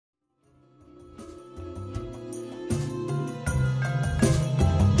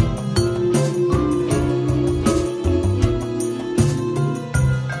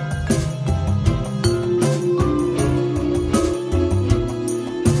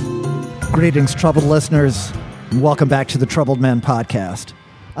Greetings, troubled listeners, and welcome back to the Troubled Men Podcast.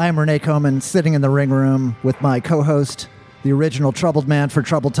 I am Renee Coman, sitting in the ring room with my co-host, the original troubled man for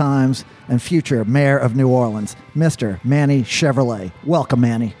troubled times and future mayor of New Orleans, Mr. Manny Chevrolet. Welcome,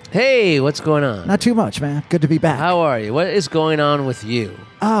 Manny. Hey, what's going on? Not too much, man. Good to be back. How are you? What is going on with you?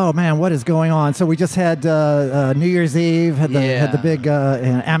 Oh, man, what is going on? So we just had New Year's Eve, had the big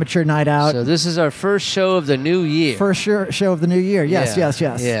amateur night out. So this is our first show of the new year. First show of the new year. Yes.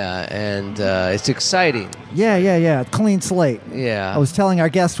 Yeah, and it's exciting. Yeah. Clean slate. Yeah. I was telling our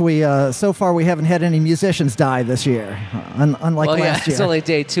guest so far we haven't had any musicians die this year, unlike last year. It's only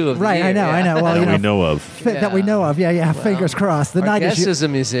day 2 of the year. I know. Well, that we know of. That we know of. Yeah. Well, fingers crossed. Our guest is a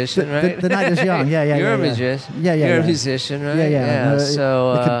musician, right? The night is young. Yeah. You're a musician. Yeah. You're a musician, right? Yeah.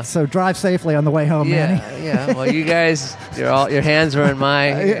 So drive safely on the way home, Manny. Yeah. Well, you guys, your hands are in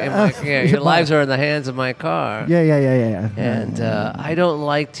your lives are in the hands of my car. Yeah. And I don't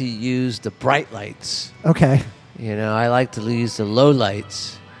like to use the bright lights. Okay. I like to use the low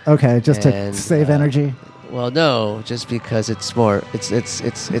lights. Okay, just to save energy. Well, no, just because it's more. It's a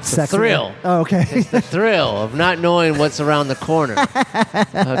thrill. Oh, okay. It's the thrill of not knowing what's around the corner.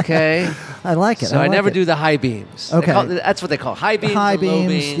 Okay. I like it. So I never do the high beams. Okay. That's what they call high beams. High and low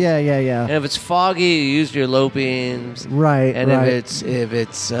beams. Yeah. And if it's foggy, you use your low beams. Right. And if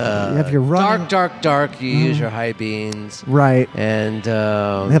it's you have your running, dark, you use your high beams. Right. And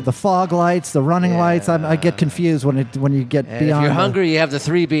they have the fog lights, the running lights. I get confused when you get and beyond. If you're hungry, you have the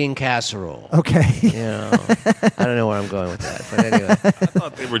 3-bean casserole. Okay. I don't know where I'm going with that, but anyway. I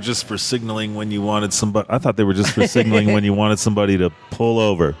thought they were just for signaling when you wanted somebody. I thought they were just for signaling when you wanted somebody to pull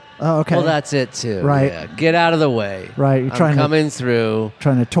over. Oh, okay. Well, that's it too. Right. Yeah. Get out of the way. Right. You're coming through.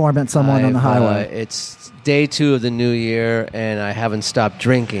 Trying to torment someone on the highway. It's day 2 of the new year, and I haven't stopped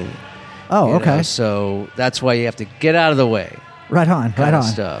drinking. Oh, okay. So that's why you have to get out of the way. Right on.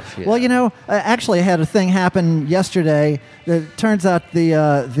 Stuff. Yeah. Well, actually, I had a thing happen yesterday. It turns out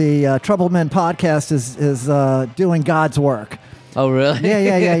the Troubled Men podcast is doing God's work. Oh, really?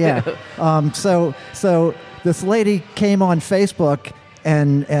 Yeah. So this lady came on Facebook,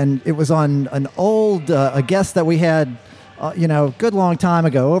 and it was on an old a guest that we had, good long time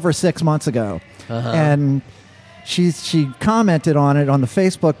ago, over 6 months ago, and she commented on it on the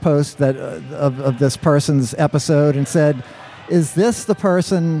Facebook post that of this person's episode and said, "Is this the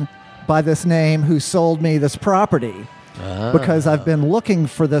person by this name who sold me this property? Because I've been looking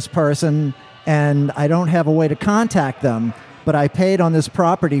for this person and I don't have a way to contact them, but I paid on this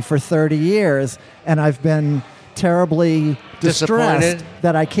property for 30 years and I've been terribly distressed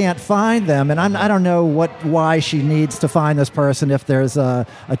that I can't find them." And I don't know why she needs to find this person, if there's a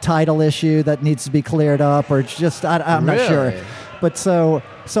title issue that needs to be cleared up, or it's just I'm not sure. But so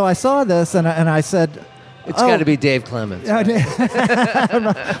I saw this and I said, it's got to be Dave Clemens. I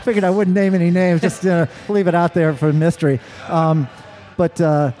figured I wouldn't name any names, just leave it out there for mystery. So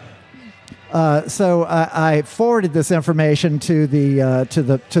I forwarded this information to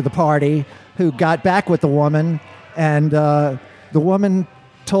the party, who got back with the woman, and the woman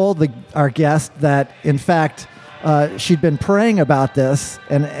told our guest that, in fact, she'd been praying about this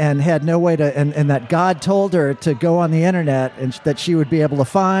and had no way to, and that God told her to go on the internet and that she would be able to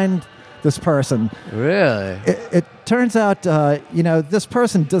find this person. Really? It turns out, this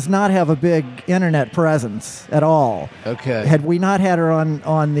person does not have a big internet presence at all. Okay. Had we not had her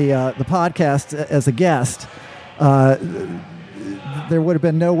on the podcast as a guest, there would have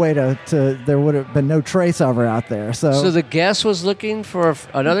been no way there would have been no trace of her out there. So the guest was looking for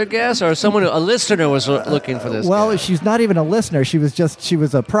another guest, or a listener was looking for this well, guest? She's not even a listener. She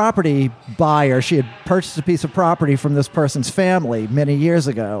was a property buyer. She had purchased a piece of property from this person's family many years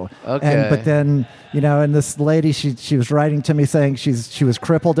ago. Okay. But then, and this lady, she was writing to me saying she was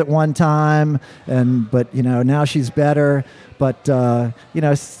crippled at one time, but now she's better. But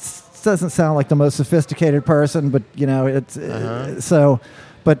doesn't sound like the most sophisticated person, but it's so.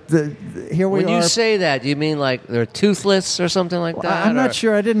 But here we are. When you say that, do you mean like they're toothless or something like that? I'm not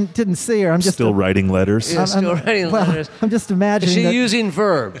sure. I didn't see her. I'm just still writing letters. Yeah, still writing letters. I'm just imagining. Is she using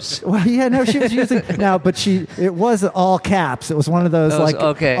verbs? Well, yeah, no, she was using but it was all caps. It was one of those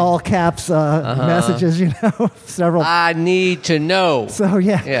all caps messages. Several. I need to know. So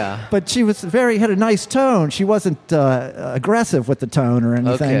yeah. But she was had a nice tone. She wasn't aggressive with the tone or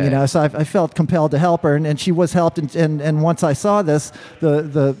anything. Okay. So I felt compelled to help her, and she was helped. And once I saw this,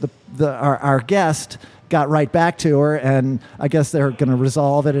 our guest got right back to her, and I guess they're going to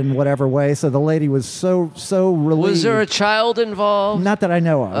resolve it in whatever way. So the lady was so relieved. Was there a child involved? Not that I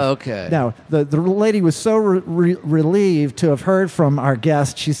know of. Okay. No, the lady was so relieved to have heard from our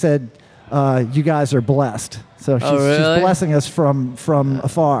guest. She said, "You guys are blessed." So she's really? blessing us from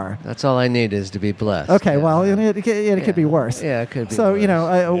afar. That's all I need is to be blessed. Okay, Yeah. well, it could be worse. Yeah, it could be. So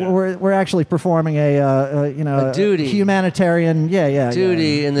worse. we're actually performing a duty. humanitarian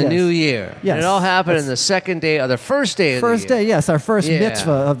duty in the Yes. new year. Yes. And it all happened That's- in the second day or the first day of First the year. day, yes, our first Yeah.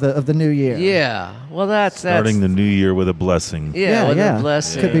 mitzvah of the new year. Yeah. Well, that's Starting the new year with a blessing. yeah, with yeah. a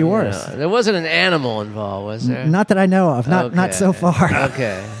blessing. Could be worse. There wasn't an animal involved, was there? Not that I know of. Not Okay. so far.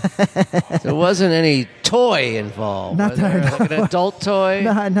 Okay. There wasn't any toy involved. Not was that I there? Like an adult toy.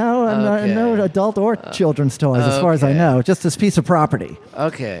 No adult or children's toys, as far as I okay. know. Just this piece of property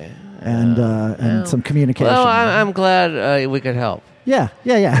Okay. and some communication. Well, I'm glad we could help. yeah.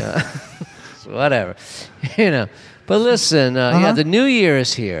 Whatever, But listen, the new year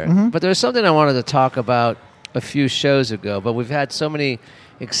is here. Mm-hmm. But there's something I wanted to talk about a few shows ago. But we've had so many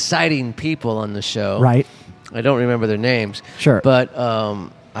exciting people on the show. Right. I don't remember their names. Sure. But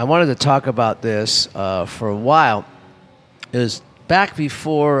I wanted to talk about this for a while. It was back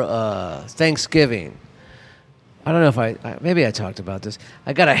before Thanksgiving. I don't know if maybe I talked about this.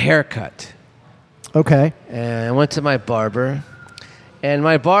 I got a haircut. Okay. And I went to my barber. And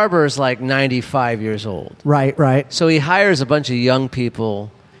my barber is like 95 years old. Right. So he hires a bunch of young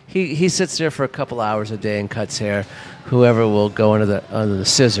people. He sits there for a couple hours a day and cuts hair. Whoever will go under the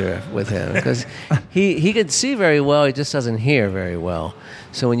scissor with him, because he can see very well. He just doesn't hear very well.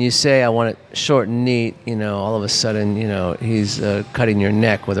 So when you say I want it short and neat, all of a sudden he's cutting your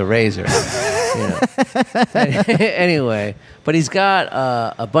neck with a razor. Anyway, but he's got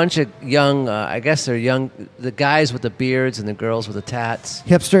a bunch of young. I guess they're young. The guys with the beards and the girls with the tats.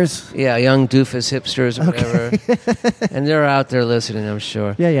 Hipsters. Yeah, young doofus hipsters or whatever. And they're out there listening, I'm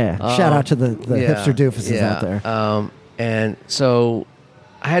sure. Yeah. Shout out to the hipster doofuses out there. And so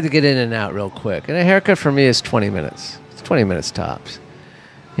I had to get in and out real quick. And a haircut for me is 20 minutes. It's 20 minutes tops.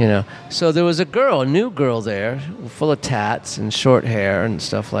 So there was a new girl there, full of tats and short hair and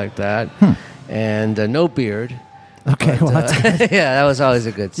stuff like that. And no beard. Okay, well, that's good. Yeah, that was always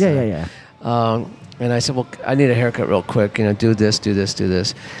a good sign. Yeah. And I said, well, I need a haircut real quick. Do this, do this, do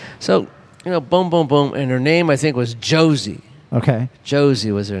this. So, boom, boom, boom. And her name, I think, was Josie. Okay.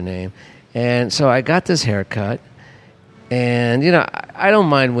 Josie was her name. And so I got this haircut. And, I don't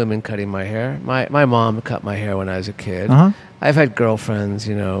mind women cutting my hair. My mom cut my hair when I was a kid. Uh-huh. I've had girlfriends,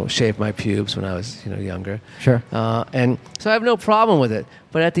 shave my pubes when I was, younger. Sure. And so I have no problem with it.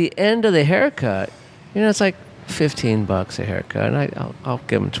 But at the end of the haircut, it's like $15 a haircut. And I'll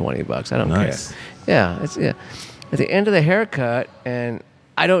give them $20. I don't Nice. care. Yeah. At the end of the haircut, and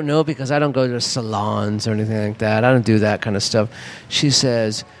I don't know because I don't go to salons or anything like that. I don't do that kind of stuff. She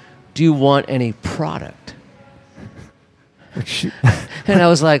says, do you want any product? And I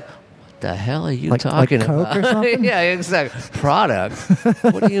was like, what the hell are you talking like Coke about? or something? Yeah, exactly. Product?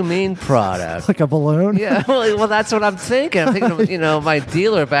 What do you mean product? Like a balloon? Yeah, well, that's what I'm thinking. I'm thinking of, my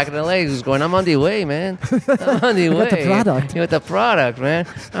dealer back in LA who's going, I'm on the way, man. I'm on the way. With the product. With the product, man.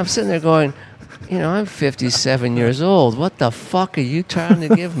 I'm sitting there going, I'm 57 years old. What the fuck are you trying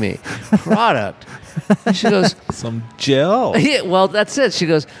to give me? Product. And she goes, Some gel. yeah, well, that's it. She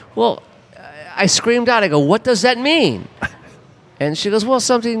goes, well, I screamed out. I go, what does that mean? And she goes, well,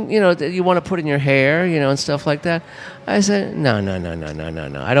 something, that you want to put in your hair, and stuff like that. I said, no.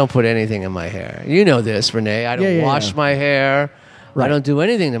 I don't put anything in my hair. You know this, Renee. I don't wash my hair. Right. I don't do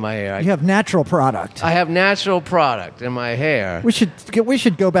anything to my hair. You have natural product. I have natural product in my hair. We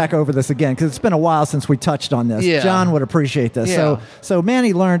should go back over this again because it's been a while since we touched on this. Yeah. John would appreciate this. Yeah. So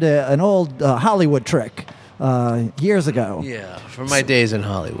Manny learned an old Hollywood trick years ago. Yeah, from my days in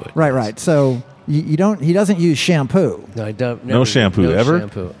Hollywood. Right. So he doesn't use shampoo. No, I don't. No shampoo, no ever?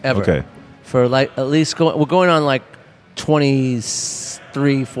 Shampoo, ever. Okay. For like at least we're going on like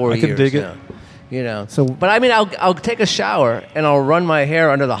 23, 4 I years can dig now. it. So- but I mean, I'll take a shower and I'll run my hair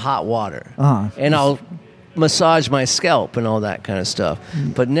under the hot water, and I'll massage my scalp and all that kind of stuff,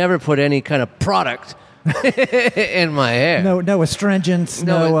 but never put any kind of product in my hair. No astringents.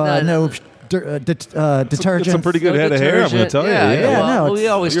 Detergents. It's a pretty good No head of hair, I'm going to detergent. tell you. Yeah, Yeah. no, well, we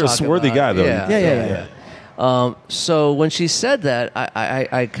always You're a talk swarthy about guy, it. though. Yeah. So when she said that,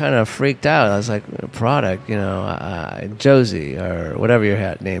 I kind of freaked out. I was like, product, Josie or whatever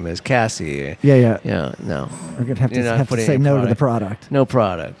your name is, Cassie. Yeah. Yeah, no. We're going to have You're not to putting say any no to the product. No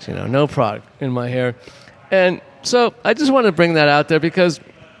product, no product in my hair. And so I just wanted to bring that out there because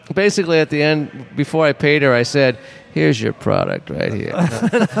basically at the end, before I paid her, I said, here's your product right here.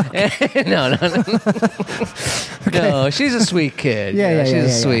 No. No, she's a sweet kid. She's a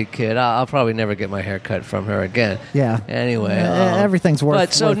sweet kid. I'll probably never get my hair cut from her again. Yeah. Anyway. Everything's worth.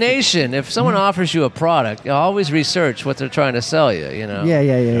 But so Nation, if someone offers you a product, you always research what they're trying to sell you.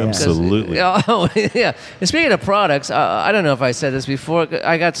 Yeah. Absolutely. Oh, yeah. And speaking of products, I don't know if I said this before.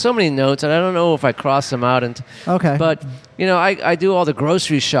 I got so many notes, and I don't know if I crossed them out. Okay. But I do all the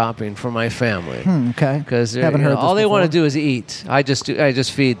grocery shopping for my family. Okay. Because all they want to do is eat. I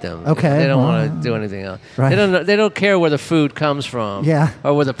just feed them. Okay. They don't want to do anything else. Right. They don't care where the food comes from. Yeah.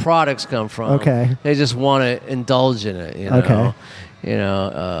 Or where the products come from. Okay. They just want to indulge in it. Okay.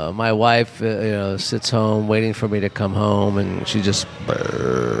 My wife, sits home waiting for me to come home, and she just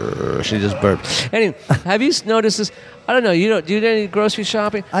burped. Anyway, have you noticed this? I don't know. Do you do any grocery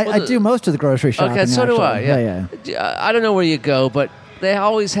shopping? I do most of the grocery shopping. Okay, so actually. do I. Yeah. I don't know where you go, but they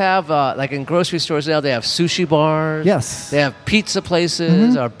always have, like in grocery stores now, they have sushi bars. Yes. They have pizza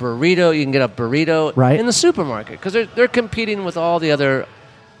places, or burrito. You can get a burrito Right. in the supermarket because they're competing with all the other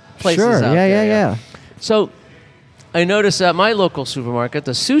places Sure. out there. Yeah. So I noticed at my local supermarket,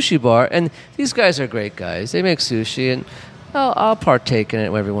 the sushi bar, and these guys are great guys. They make sushi, and I'll partake in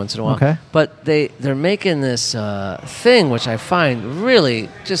it every once in a while. Okay. But they're making this thing which I find really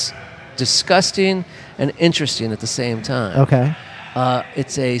just disgusting and interesting at the same time. Okay.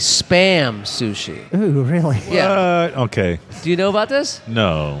 It's a spam sushi. Ooh, really? Yeah. Okay. Do you know about this?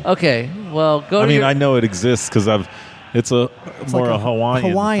 No. Okay. Well, go to I know it exists because it's more like a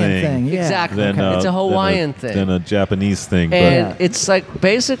Hawaiian thing. Yeah. Exactly. than It's a Hawaiian thing. than a Japanese thing. And But it's like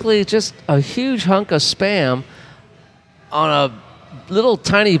basically just a huge hunk of spam on a little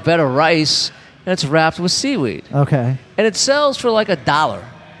tiny bed of rice, and it's wrapped with seaweed. Okay. And it sells for like $1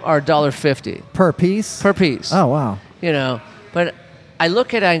 or $1.50 Per piece? per piece. Oh, wow. But I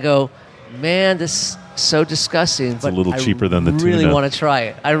look at it and go, man, this is so disgusting. It's a little cheaper than the really tuna. want to try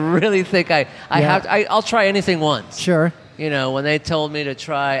it. I really think I'll try anything once. Sure. When they told me to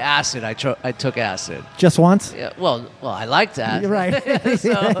try acid, I took acid. Just once? Yeah, well, I like that. You're right.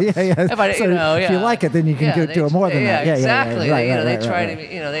 So, yeah. If If you like it, then you can do it more than that. Yeah, exactly. Yeah. They tried.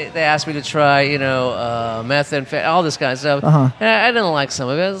 They asked me to try, methamphetamine, all this kind of stuff. Uh-huh. And I didn't like some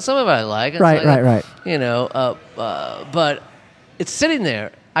of it. Some of it I like. It's Right. But it's sitting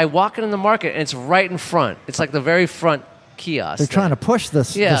there. I walk in the market, and it's right in front. It's like the very front kiosk. They're trying to push the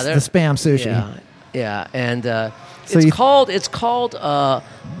spam sushi. Yeah, and So it's called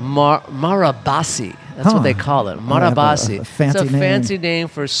marabasi. That's what they call it, marabasi. a fancy it's a name. fancy name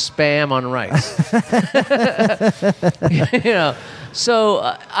for spam on rice. So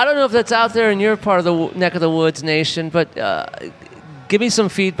I don't know if that's out there in your part of the neck of the woods, Nation, but give me some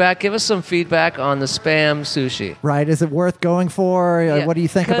feedback. Give us some feedback on the spam sushi. Right. Is it worth going for? Yeah, What do you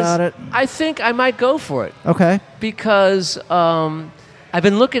think 'cause about it? I think I might go for it Okay. because I've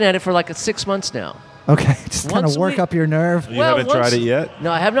been looking at it for like 6 months now. Okay. Just kind Once of work we- up your nerve. You haven't tried it yet?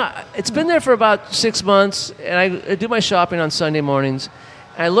 No, I have not. It's been there for about 6 months, and I do my shopping on Sunday mornings.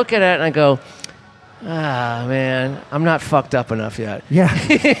 And I look at it and I go, man, I'm not fucked up enough yet. Yeah.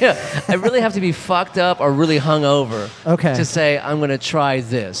 I really have to be fucked up or really hungover Okay. to say I'm going to try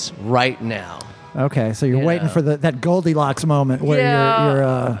this right now. Okay. So you're waiting for that Goldilocks moment where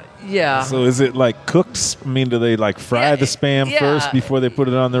you're Yeah. So is it like cooked? I mean, do they like fry Yeah, the spam yeah. first before they put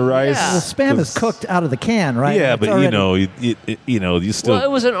it on the rice? Yeah. the spam is 'Cause- cooked out of the can, right? Yeah, It's but already- you still Well,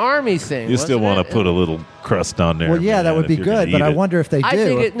 it was an army thing. you still wasn't want it? to put a little crust on there. Well, yeah, that man, would if be you're gonna good, but eat I it. wonder if they do. I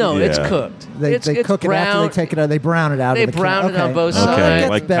think it's Yeah. cooked. They it's cook it after brown. they take it out. They brown it out They of the can. brown it on Okay. both Oh, sides. Okay, that's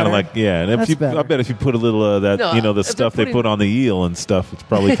like kind better. of like and if That's you, better. I bet if you put a little of that, No, the if they're stuff they putting- put on the eel and stuff, it's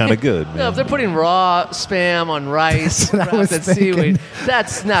probably kind of good. Man. No, if they're putting raw spam on rice That's what I wrapped was in thinking. seaweed,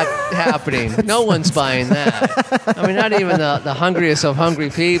 that's not happening. No one's buying that. I mean, not even the hungriest of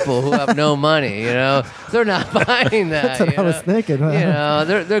hungry people who have no money. They're not buying that. That's what I was thinking.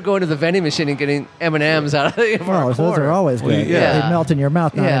 They're going to the vending machine and getting M&Ms out of the Well, those quarter. are always good. Well, yeah. They melt in your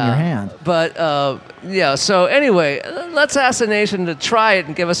mouth, not in your hand. But so anyway, let's ask the nation to try it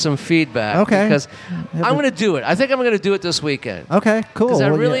and give us some feedback. Okay. Because I'm going to do it. I think I'm going to do it this weekend. Okay, cool. Because I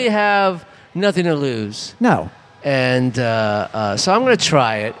Well, really yeah. have nothing to lose. No. And so I'm going to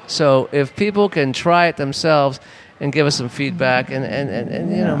try it. So if people can try it themselves and give us some feedback,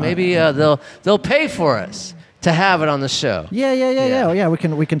 and maybe they'll pay for us to have it on the show. Yeah.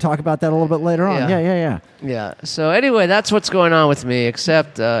 We can talk about that a little bit later on. Yeah. Yeah. Yeah. So anyway, that's what's going on with me.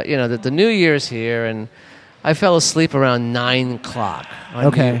 Except that the New Year's here, and I fell asleep around 9 o'clock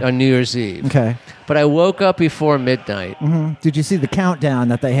on New Year's Eve. Okay. But I woke up before midnight. Hmm. Did you see the countdown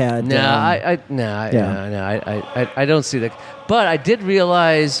that they had? No, I don't see that. But I did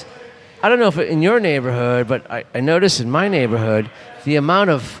realize I don't know if in your neighborhood, but I noticed in my neighborhood the amount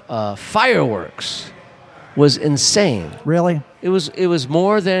of fireworks was insane. Really? It was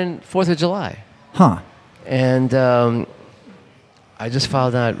more than 4th of July, Huh. and I just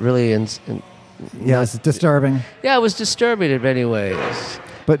found that really Yeah, it's disturbing. yeah, it was disturbing in many ways.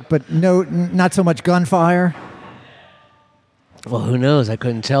 But no, not so much gunfire. Well, who knows? I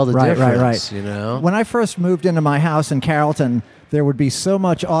couldn't tell the Right. difference. You know, When I first moved into my house in Carrollton, there would be so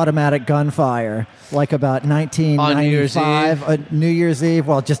much automatic gunfire, like about 1995, New Year's Eve.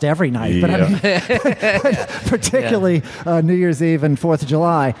 Well, just every night, but I mean, particularly New Year's Eve and 4th of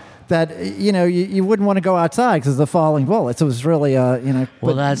July. That you wouldn't want to go outside because of the falling bullets. It was really Well,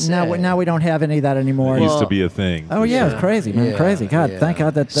 but that's now it. now we don't have any of that anymore. It used to be a thing. Oh yeah, it's crazy, man, Yeah, crazy. God, yeah. thank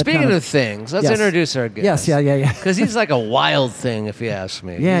God that. Speaking kind of things, let's Yes. introduce our guest. Yes, yeah. Because he's like a wild thing, if you ask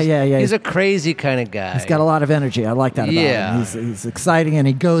me. Yeah, He's- yeah. He's a crazy kind of guy. He's got a lot of energy. I like that about Yeah. him. He's exciting and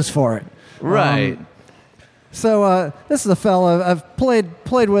he goes for it. Right. So this is a fellow I've played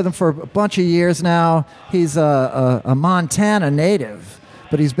with him for a bunch of years now. He's a Montana native,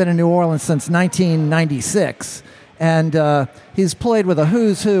 but he's been in New Orleans since 1996, and he's played with a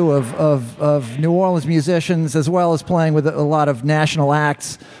who's who of New Orleans musicians, as well as playing with a lot of national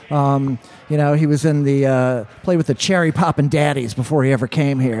acts. He was in played with the Cherry Poppin' Daddies before he ever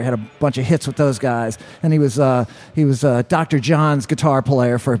came here. He had a bunch of hits with those guys, and he was Dr. John's guitar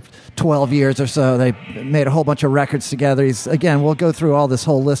player for 12 years or so. They made a whole bunch of records together. We'll go through all this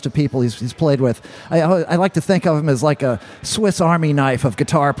whole list of people he's played with. I like to think of him as like a Swiss Army knife of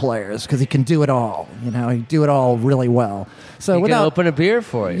guitar players because he can do it all. He do it all really well. So He can open a beer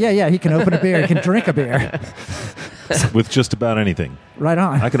for you. yeah, he can open a beer. He can drink a beer. With just about anything. Right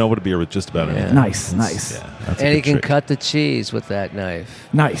on. I can open a beer with just about anything. Nice. Yeah, that's a And he good can trick. cut the cheese with that knife.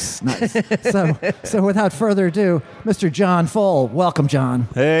 Nice. So without further ado, Mr. John Foll. Welcome, John.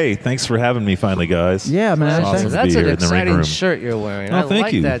 Hey, thanks for having me finally, guys. Yeah, man. It's awesome Thanks. to be That's here an in the ring exciting room. shirt you're wearing. Oh, I thank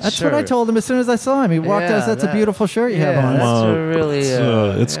like you. that That's shirt. what I told him as soon as I saw him. He walked out. That's a beautiful shirt you have on. That's a really,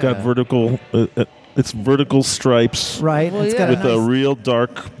 it's got vertical. It's vertical stripes. Right. Well, It's yeah. got With a real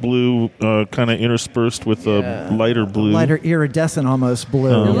dark blue, kind of interspersed with a lighter blue. lighter iridescent almost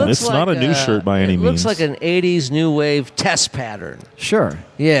blue. It It looks It's not a new shirt by any It looks means. like an 80s new wave test pattern. Sure.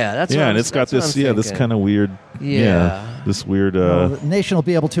 Yeah, that's what Yeah, I'm- and it's got that's what this. I'm This thinking. kind of weird. Yeah. This weird. Well, the nation will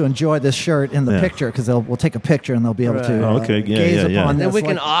be able to enjoy this shirt in the Yeah. picture because we'll take a picture and they'll be able Right. to Oh, okay. Yeah, gaze yeah, yeah. upon Then this. we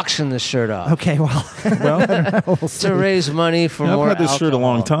can like- auction the shirt off Okay, well, well, we'll see. to raise money for I've more had this shirt a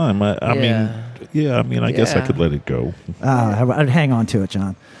long alcohol. time. I mean, I guess I Yeah. could let it go. I'd hang on to it,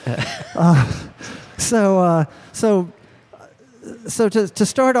 John. So to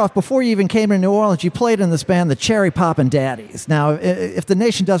start off, before you even came to New Orleans, you played in this band, the Cherry Poppin' Daddies. Now, if the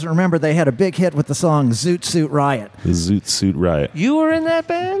nation doesn't remember, they had a big hit with the song Zoot Suit Riot. The Zoot Suit Riot. You were in that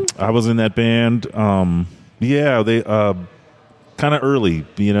band? I was in that band. They kind of early,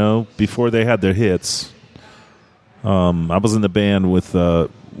 before they had their hits. I was in the band with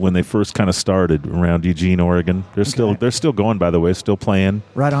when they first kind of started around Eugene, Oregon. They're still going, by the way, still playing.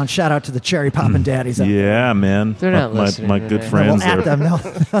 Right on. Shout out to the Cherry Poppin' Daddies. out there. Yeah, man. They're not my listening my to good that. We'll friends. at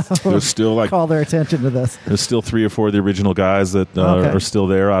them. They're still like Call their attention to this. there's still 3 or 4 of the original guys that Okay. are still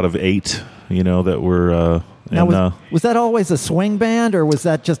there out of 8. That were. Now, was that always a swing band, or was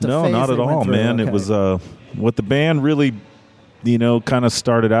that just a No, phase not they at went all, through? man. Okay. It was what the band really, kind of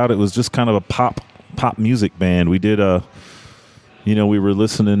started out. It was just kind of a pop music band. We did we were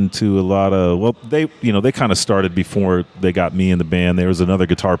listening to a lot of. They kind of started before they got me in the band. There was another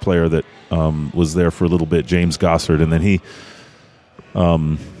guitar player that was there for a little bit, James Gossard, and then he,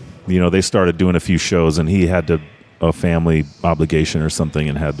 they started doing a few shows, and he had a family obligation or something,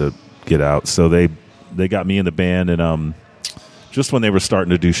 and had to get out. So they got me in the band, and just when they were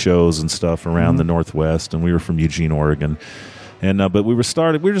starting to do shows and stuff around the Northwest, and we were from Eugene, Oregon, and but we were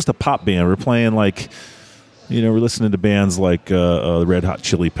just a pop band. We were playing like, we're listening to bands like the Red Hot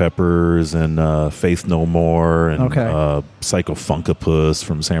Chili Peppers and Faith No More and Psycho Funkapus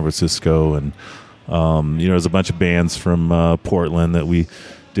from San Francisco, and there's a bunch of bands from Portland that we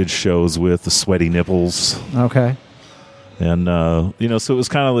did shows with, the Sweaty Nipples. Okay. And, so it was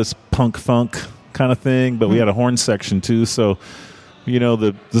kind of this punk funk kind of thing, but we had a horn section too. So,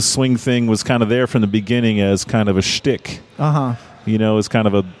 the swing thing was kind of there from the beginning as kind of a shtick. It's kind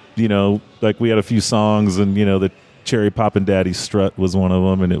of a, like we had a few songs, and, the Cherry Poppin' Daddy Strut was one of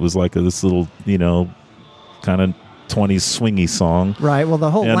them. And it was like this little, kind of 20s swingy song. Right. Well, the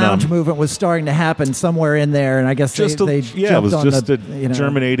whole And, lounge movement was starting to happen somewhere in there, and I guess they It jumped was on just the, a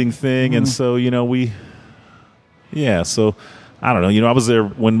germinating thing. And so, so I don't know. I was there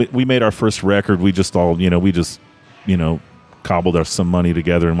when we made our first record. We just all, cobbled some money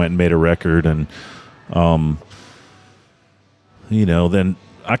together and went and made a record. And then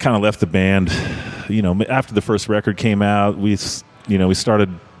I kind of left the band. After the first record came out, we started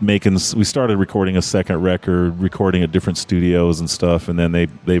recording a second record, recording at different studios and stuff. And then they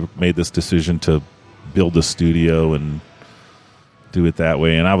made this decision to build a studio and do it that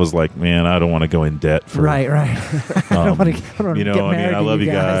way. And I was like, man, I don't want to go in debt for right. I don't want to get married. I love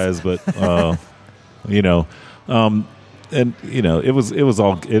you guys, but it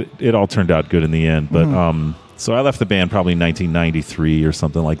all turned out good in the end. But so I left the band probably in 1993 or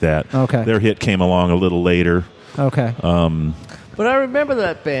something like that. Okay. Their hit came along a little later. Okay. But I remember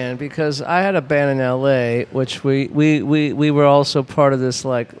that band because I had a band in L.A. which we were also part of this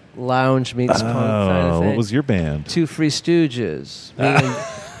like lounge meets punk kind of thing. What was your band? Two Free Stooges.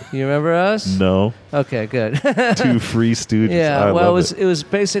 You remember us? No. Okay, good. Two Free Stooges. Yeah, it was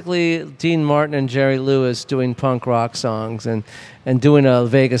basically Dean Martin and Jerry Lewis doing punk rock songs and doing a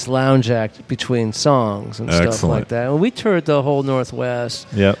Vegas lounge act between songs and stuff like that. And we toured the whole Northwest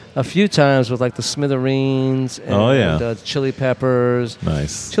a few times with like the Smithereens and Chili Peppers.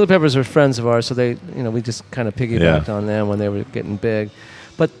 Nice. Chili Peppers are friends of ours, so they we just kind of piggybacked on them when they were getting big.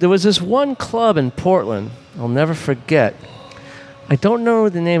 But there was this one club in Portland I'll never forget. I don't know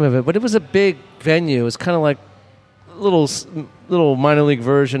the name of it, but it was a big venue. It was kind of like a little minor league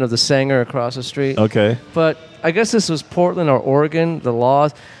version of the Sanger across the street. Okay. But I guess this was Portland or Oregon, the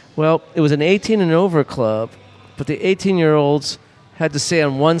laws. Well, it was an 18 and over club, but the 18-year-olds had to stay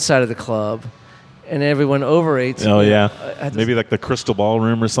on one side of the club, and everyone over 18. Oh, yeah. Maybe like the Crystal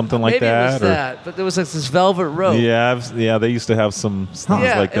Ballroom or something like maybe that. Maybe it was that, but there was like this velvet rope. Yeah, they used to have some things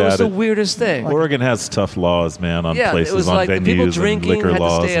like that. It was the weirdest thing. Oregon has tough laws, man, on places, it was on like venues the people and drinking liquor had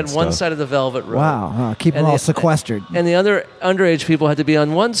laws to stay on and one stuff. side of the velvet rope. Wow. Keep them all sequestered. And the other underage people had to be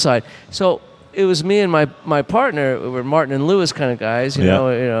on one side. So it was me and my partner. We were Martin and Lewis kind of guys, you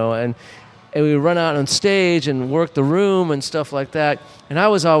know, and we would run out on stage and work the room and stuff like that. And I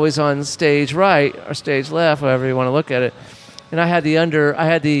was always on stage right or stage left, however you want to look at it. And I had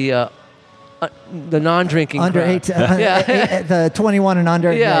the non-drinking under crowd. 18, the 21 and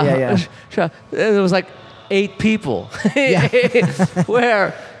under. Yeah. There was like 8 people,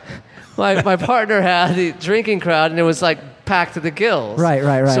 where my partner had the drinking crowd, and it was like packed to the gills.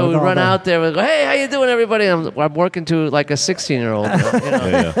 Right. So we run out there and go, hey, how you doing, everybody? I'm working to like a 16-year-old.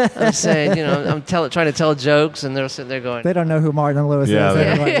 I'm saying, I'm trying to tell jokes, and they're sitting there going, they don't know who Martin Lewis is.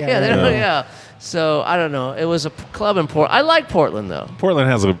 Yeah. So I don't know. It was a club in Portland. I like Portland though. Portland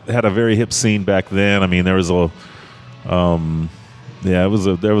had a very hip scene back then. I mean, there was there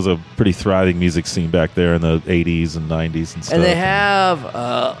was a pretty thriving music scene back there in the 80s and 90s and stuff. And they have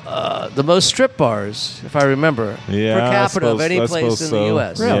the most strip bars, if I remember, per capita of any place in the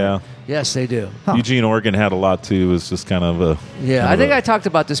U.S. Really? Yeah. Yes, they do. Huh. Eugene, Oregon had a lot too. It was just kind of a I think I talked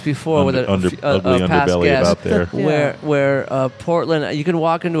about this before with a ugly past underbelly guest, about there. where Portland, you can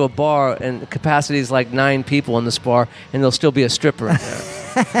walk into a bar and the capacity is like 9 people in this bar, and there'll still be a stripper in there.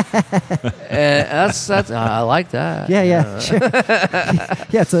 And that's I like that. Yeah. Sure.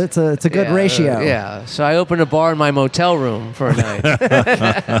 Yeah, it's a good ratio. Yeah. So I opened a bar in my motel room for a night.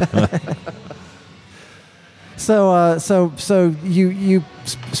 So you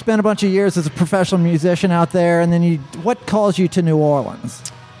spent a bunch of years as a professional musician out there, and then what calls you to New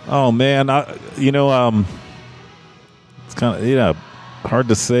Orleans? Oh man, it's kind of hard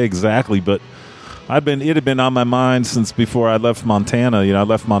to say exactly, but it had been on my mind since before I left Montana. I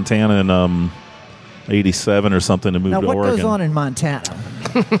left Montana in '87 or something to move to Oregon. Now, what goes on in Montana?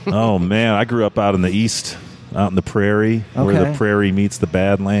 Oh man, I grew up out in the east. Out in the prairie, where the prairie meets the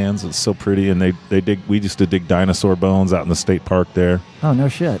Badlands. It's so pretty, and we used to dig dinosaur bones out in the state park there. Oh, no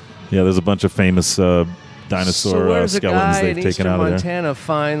shit. Yeah, there's a bunch of famous dinosaur skeletons they've taken out of there. Montana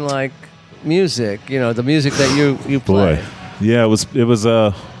find like music? The music that you play. Boy, yeah, it was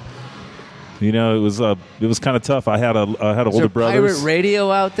kind of tough. I had older brothers. Pirate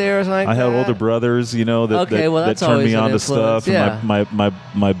radio out there or something like that? I had older brothers, that turned always me on to influence. stuff. Yeah. And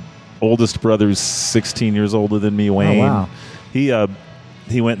my oldest brother's 16 years older than me, Wayne. Oh, wow.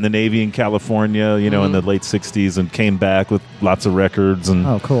 He went in the Navy in California, in the late 60s, and came back with lots of records. And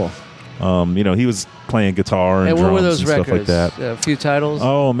oh, cool. He was playing guitar and what drums were those and records? stuff like that. A few titles.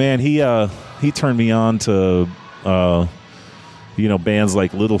 Oh man, he turned me on to bands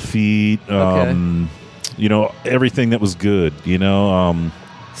like Little Feat. Everything that was good.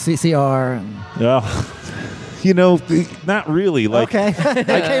 CCR. Not really. Okay,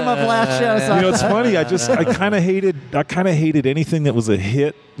 I came up last show. So it's funny. I kind of hated anything that was a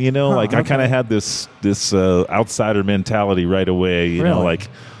hit. I kind of had this outsider mentality right away. Really?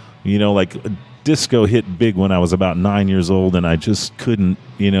 Like disco hit big when I was about 9 years old, and I just couldn't,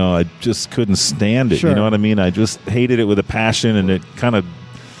 I just couldn't stand it. Sure. You know what I mean? I just hated it with a passion, and it kind of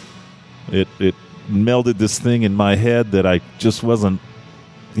it melded this thing in my head that I just wasn't.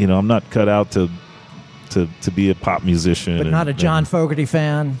 I'm not cut out to be a pop musician. But not a John Fogerty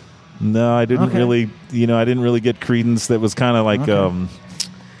fan. No, I didn't Okay. really. I didn't really get Creedence. That was kind of like. Okay.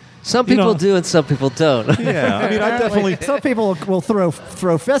 Some people do and some people don't. Yeah, I mean, I definitely. Some people will throw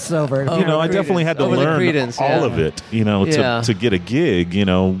fists over it. I definitely had to Over the learn Creedence, all yeah. of it, Yeah. to get a gig,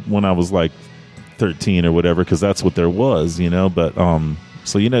 when I was like 13 or whatever, because that's what there was, But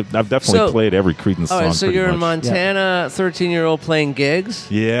so I've definitely played every Creedence song. All right, so pretty you're in much. Montana, 13-year-old playing gigs.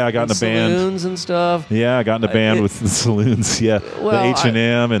 Yeah, I got in a band. Saloons and stuff. Yeah, I got in a band with the saloons. Yeah, Well, the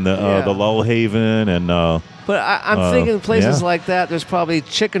H&M and the Lullhaven and. But I'm thinking places yeah. like that, there's probably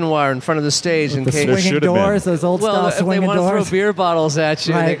chicken wire in front of the stage in The case. swinging should have been. doors, those old Well, style if they swinging want to doors. throw beer bottles at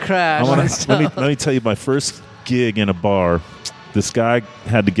you and they Right. crash. Let me tell you my first gig in a bar. This guy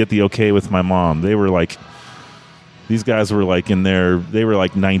had to get the okay with my mom. They were like, these guys were like they were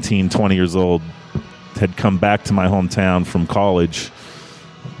like 19, 20 years old, had come back to my hometown from college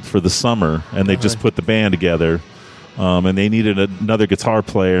for the summer, and they just put the band together. And they needed another guitar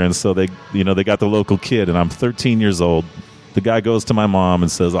player, and so they got the local kid, and I'm 13 years old. The guy goes to my mom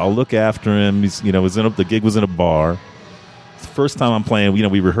and says, "I'll look after him." He's, the gig was in a bar. It's the first time I'm playing.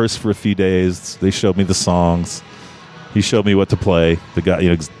 We rehearsed for a few days. They showed me the songs. He showed me what to play. The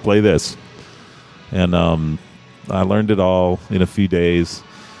guy, play this, and I learned it all in a few days.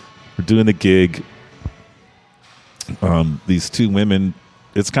 We're doing the gig. These two women.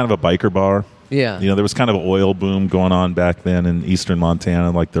 It's kind of a biker bar. Yeah. There was kind of an oil boom going on back then in eastern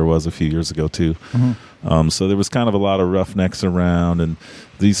Montana, like there was a few years ago too. Mm-hmm. So there was kind of a lot of roughnecks around, and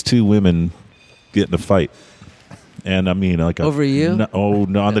these two women get in a fight. And I mean, like Over you? No,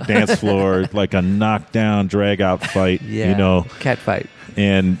 on the dance floor, like a knockdown, drag out fight. Yeah. Cat fight.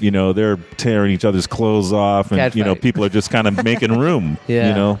 And they're tearing each other's clothes off, and Cat fight. people are just kind of making room.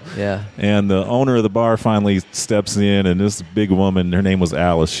 Yeah. Yeah. And the owner of the bar finally steps in, and this big woman, her name was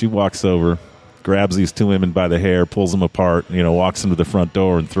Alice. She walks over, grabs these two women by the hair, pulls them apart, walks into the front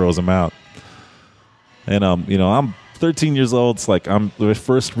door and throws them out. And I'm 13 years old. It's like I'm the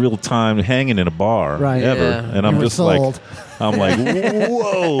first real time hanging in a bar Right. ever, Yeah. and I'm You were just sold. I'm like,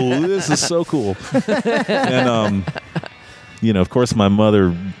 whoa, this is so cool. And of course, my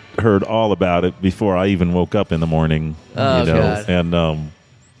mother heard all about it before I even woke up in the morning. Oh, God. And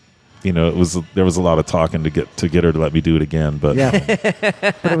there was a lot of talking to get her to let me do it again, but Yeah,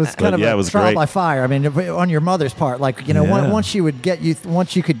 but it was kind of yeah, a it was trial great. by fire. I mean, on your mother's part, like Yeah. once you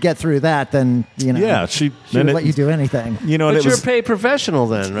could get through that, then yeah, she would and let you do anything. and But it you're was a paid professional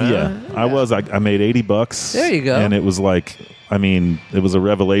then, right? yeah, I was. I made $80. There you go. And it was like, it was a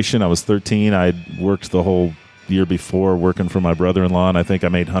revelation. I was 13. I'd worked the whole year before working for my brother-in-law, and I think I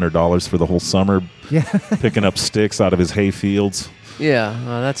made $100 for the whole summer Yeah, picking up sticks out of his hay fields. Yeah.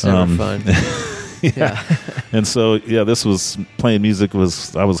 Oh, that's never fun. Yeah. And so, this was playing music. I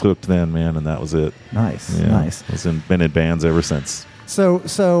was hooked then, man, and that was it. nice, Yeah. nice. Been in bands ever since. So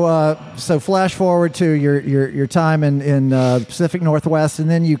flash forward to your time in Pacific Northwest, and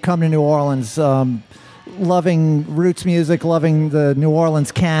then you come to New Orleans, loving roots music, loving the New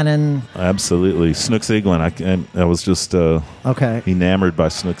Orleans canon. Absolutely, Snooks Eaglin. I was just Okay, enamored by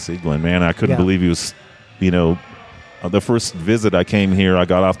Snooks Eaglin. Man, I couldn't Yeah. believe he was. The first visit I came here, I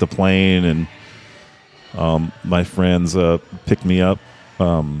got off the plane and my friends picked me up.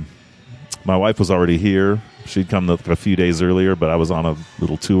 My wife was already here. She'd come a few days earlier, but I was on a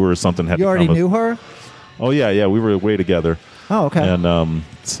little tour or something. you already knew her. Oh yeah, we were away together. Oh, okay. And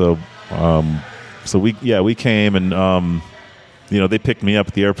so we came and they picked me up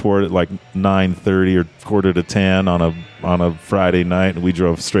at the airport at like 9:30 or quarter to 10 on a Friday night, and we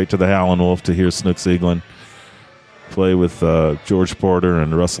drove straight to the Howlin' Wolf to hear Snooks Eaglin play with George Porter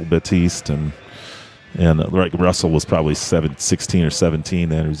and Russell Batiste, and like Russell was probably 16 or 17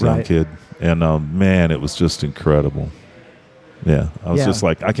 then. He was a young Right. kid, and man, it was just incredible. Yeah, I was Yeah. just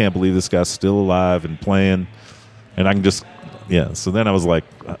like, I can't believe this guy's still alive and playing, and I can just So then I was like,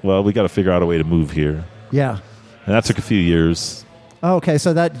 well, we got to figure out a way to move here, Yeah. and that took a few years. Oh, okay,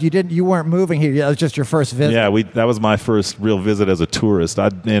 so that you weren't moving here. That was just your first visit. Yeah, that was my first real visit as a tourist.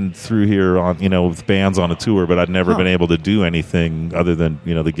 I'd been through here on with bands on a tour, but I'd never been able to do anything other than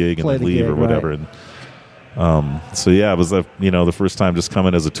the gig and Play then the leave gig, or whatever. right. And it was the first time just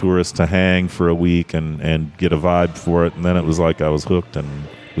coming as a tourist to hang for a week and get a vibe for it, and then it was like I was hooked, and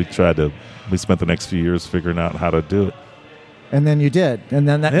we spent the next few years figuring out how to do it. And then you did, and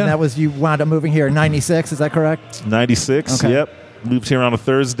then Yeah. that was you wound up moving here in '96. Is that correct? 96, Okay. yep. moved here on a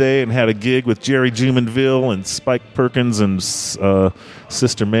Thursday and had a gig with Jerry Jumonville and Spike Perkins and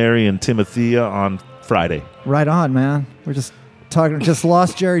Sister Mary and Timothea on Friday. Right on, man. We're just talking. Just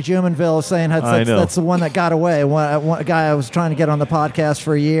lost Jerry Jumonville, saying that's the one that got away. One guy I was trying to get on the podcast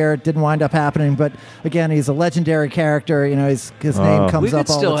for a year. It didn't wind up happening. But again, he's a legendary character. You know, his name comes up all the time. We could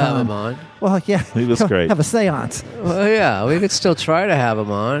still have him on. Well, yeah, he was great. Have a seance. Well, yeah, we could still try to have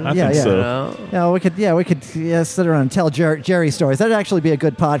him on. I think so. You know? Yeah, we could sit around and tell Jerry stories. That'd actually be a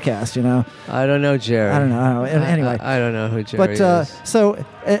good podcast. You know. I don't know Jerry. I don't know. Anyway, I don't know who Jerry is. So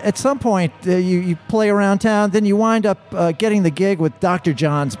at some point you play around town, then you wind up getting the gig with Dr.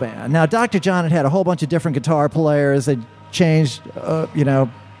 John's band. Now, Dr. John had a whole bunch of different guitar players. They changed,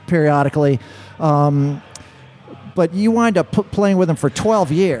 periodically. But you wind up playing with him for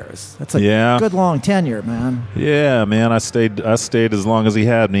 12 years. That's a good long tenure, man. Yeah, man. I stayed as long as he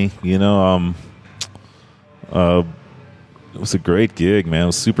had me. You know, it was a great gig, man. It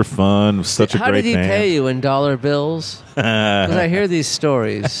was super fun. It was such a great band. How did he pay you in dollar bills? Because I hear these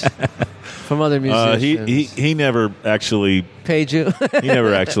stories from other musicians. He never actually paid you. He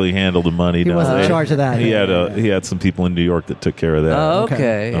never actually handled the money. He wasn't in charge of that. He had some people in New York that took care of that. Oh,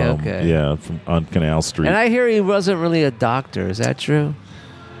 okay. Yeah, on Canal Street. And I hear he wasn't really a doctor. Is that true?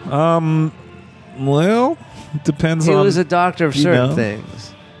 Well, it depends on. He was a doctor of certain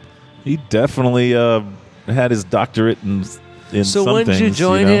things. He definitely had his doctorate in some things. So when did you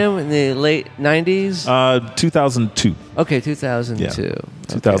join him? In the late 90s? 2002. Okay, 2002. Yeah.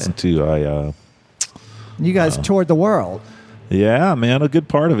 2002. You guys toured the world. Yeah, man, a good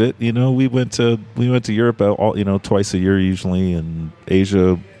part of it. You know, we went to Europe twice a year usually, and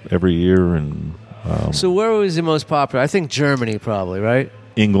Asia every year, and. So where was he most popular? I think Germany, probably, right?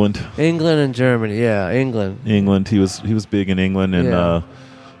 England and Germany. Yeah, England. He was big in England, and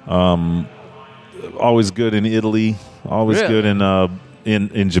always good in Italy. Always good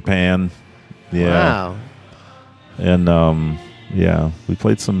in Japan. Yeah. Wow. And we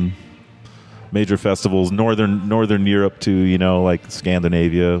played some major festivals, northern Europe too. You know, like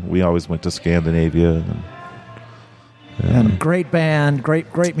Scandinavia. We always went to Scandinavia. And great band,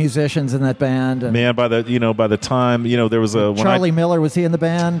 great musicians in that band. And man, by the time there was a Charlie Miller, was he in the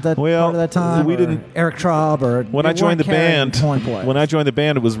band part of that time? We didn't. Eric Traub or when I joined the band. When I joined the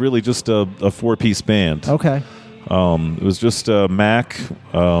band, it was really just a 4-piece band. Okay. It was just Mac,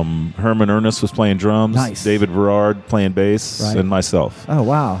 Herman Ernest was playing drums, nice. David Verard playing bass, and myself. Oh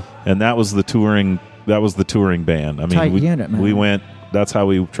wow! And that was the touring band. I mean, tight unit, man. We went. That's how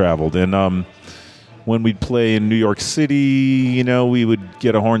we traveled. And when we'd play in New York City, we would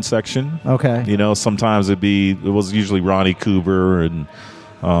get a horn section. Okay. Sometimes it was usually Ronnie Cooper and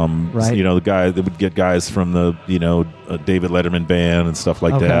the guy that would get guys from the David Letterman band and stuff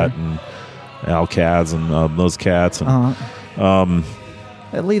like that, and Al Katz and those cats. And,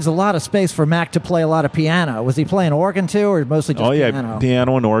 it leaves a lot of space for Mac to play a lot of piano. Was he playing organ too, or mostly just piano?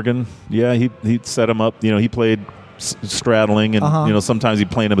 Piano and organ. Yeah, he'd set them up. He played straddling, and sometimes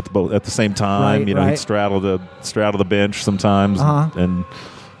he'd play them at the same time. He'd straddle the bench sometimes, and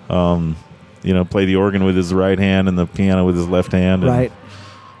play the organ with his right hand and the piano with his left hand. Right.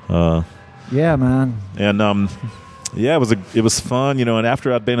 Yeah, man. And it was fun, and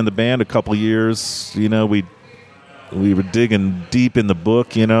after I'd been in the band a couple years, we were digging deep in the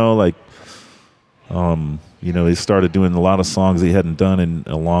book, he started doing a lot of songs he hadn't done in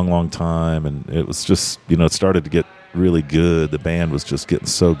a long, long time, and it was just, it started to get really good. The band was just getting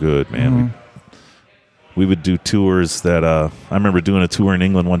so good, man. Mm-hmm. We would do tours that, I remember doing a tour in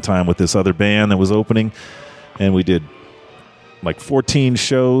England one time with this other band that was opening, and we did like 14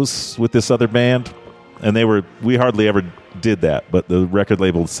 shows with this other band. And we hardly ever did that, but the record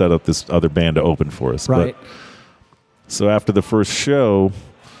label set up this other band to open for us. Right. So after the first show,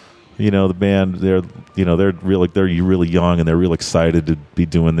 the band, they're really young and they're real excited to be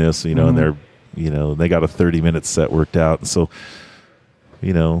doing this, and they got a 30-minute set worked out. And so,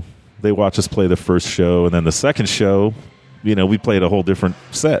 they watch us play the first show, and then the second show, we played a whole different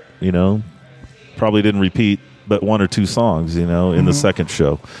set, probably didn't repeat but one or two songs, in the second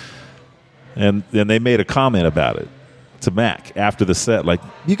show. And then they made a comment about it to Mac after the set, like,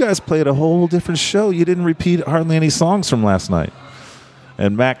 you guys played a whole different show. You didn't repeat hardly any songs from last night.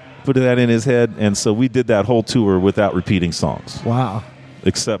 And Mac put that in his head, and so we did that whole tour without repeating songs. Wow.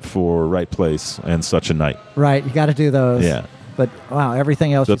 Except for Right Place and Such a Night. Right, you got to do those. Yeah. But, wow,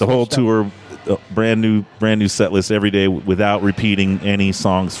 everything else. But the whole tour, brand new set list every day without repeating any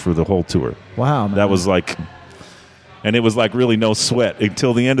songs for the whole tour. Wow, man. That was like... And it was like really no sweat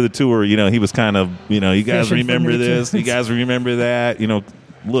until the end of the tour. He was kind of, you guys remember this, you guys remember that.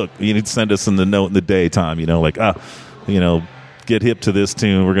 Look, you need to send us in the note in the daytime. get hip to this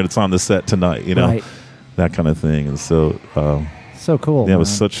tune. It's on the set tonight, Right. that kind of thing. And so, So cool. yeah, it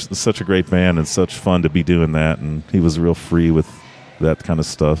was man. such a great band and such fun to be doing that. And he was real free with that kind of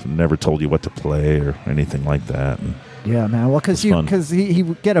stuff and never told you what to play or anything like that. And Yeah, man. Well, because It's fun. he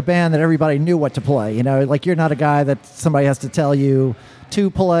would get a band that everybody knew what to play. Like you're not a guy that somebody has to tell you to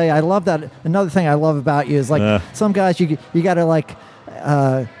play. I love that. Another thing I love about you is like some guys you got to like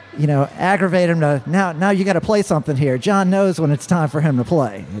aggravate him to now you got to play something here. John knows when it's time for him to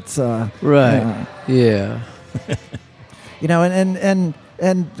play. It's Right. Yeah.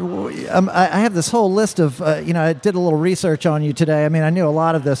 I have this whole list of, I did a little research on you today. I mean, I knew a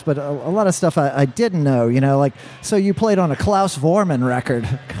lot of this, but a lot of stuff I didn't know, like, so you played on a Klaus Vormann record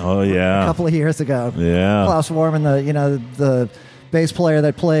oh yeah, a couple of years ago. yeah. Klaus Vormann, the bass player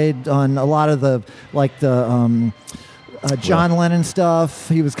that played on a lot of the, like the, John Lennon stuff.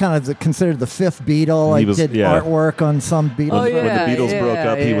 He was kind of considered the fifth Beatle. He Like was- did yeah. artwork on some Beatles. Oh, When yeah. the Beatles broke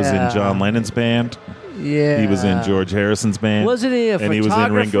up, he was in John Lennon's band. Yeah. He was in George Harrison's band. Wasn't he a And he was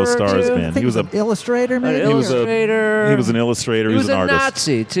in Ringo photographer, Starr's too? I band. think He was an illustrator, maybe. An illustrator. He was an illustrator. He was an a artist.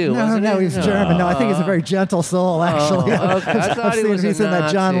 Nazi too. No, wasn't no, he? he's German. No, I think he's a very gentle soul, actually. Oh, okay. I thought he was a he's in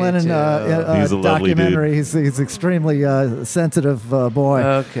that John Nazi, Lennon too. He's a lovely dude. documentary. He's extremely sensitive boy.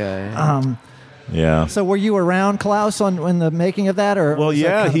 Okay. Yeah. So were you around Klaus when the making of that, or Well, was that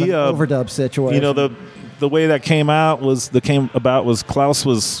yeah, kind of he, an overdub situation? the way that came about was Klaus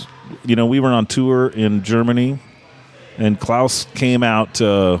was, we were on tour in Germany, and Klaus came out.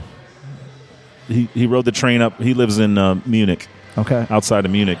 He rode the train up. He lives in Munich, Okay. outside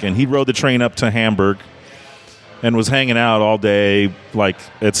of Munich, and he rode the train up to Hamburg, and was hanging out all day, like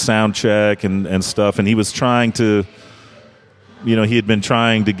at sound check and stuff. And he was trying to, he had been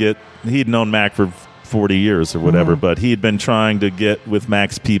trying to get. He'd known Mac for 40 years or whatever, but he had been trying to get with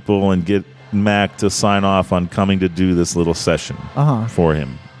Mac's people and get Mac to sign off on coming to do this little session for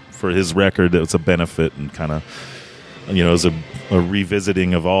him, for his record. It was a benefit and kind of, it was a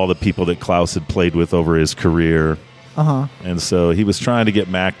revisiting of all the people that Klaus had played with over his career. And so he was trying to get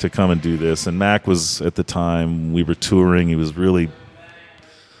Mac to come and do this. And Mac was, at the time, we were touring. It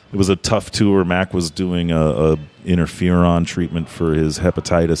was a tough tour. Mac was doing a interferon treatment for his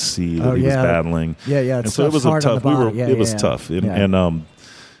hepatitis C that he was battling. Yeah. And so it was a tough. It was tough. And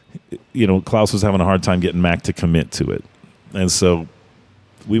Klaus was having a hard time getting Mac to commit to it. And so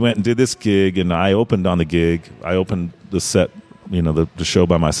we went and did this gig, and I opened on the gig. I opened the set, the show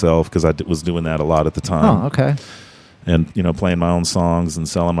by myself because I was doing that a lot at the time. Oh, okay. And playing my own songs and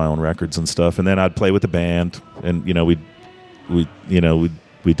selling my own records and stuff. And then I'd play with the band, and we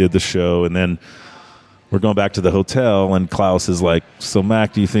did the show, and then we're going back to the hotel, and Klaus is like, "So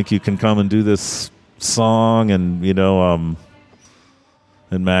Mac, do you think you can come and do this song?" And and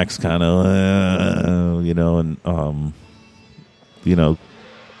Mac's kind of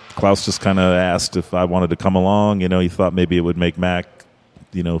Klaus just kind of asked if I wanted to come along. He thought maybe it would make Mac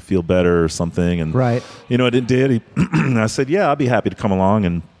feel better or something. And Right. it did. I said, "Yeah, I'll be happy to come along."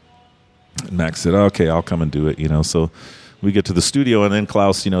 And Mac said, "Okay, I'll come and do it." So we get to the studio, and then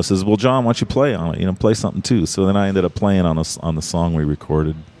Klaus, says, "Well, John, why don't you play on it? Play something too." So then I ended up playing on the song we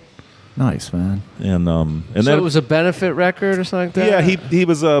recorded. Nice, man. And So then it was a benefit record or something like that? yeah, he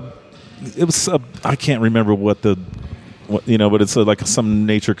was I can't remember but it's like some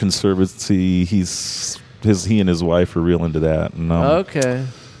nature conservancy. He and his wife are real into that. And Okay.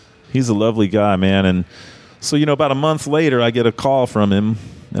 he's a lovely guy, man. And so about a month later, I get a call from him,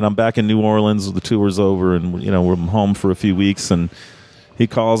 and I'm back in New Orleans. The tour's over, and we're home for a few weeks. And he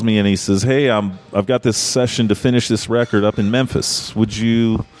calls me and he says, "Hey, I've got this session to finish this record up in Memphis. Would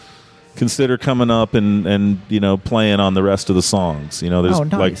you consider coming up and playing on the rest of the songs?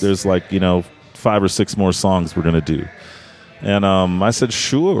 There's nice. 5 or 6 more songs we're gonna do." And I said,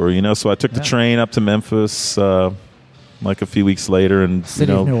 "Sure." So I took the train up to Memphis like a few weeks later, and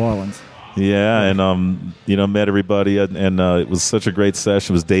City of New Orleans. yeah, and met everybody, and it was such a great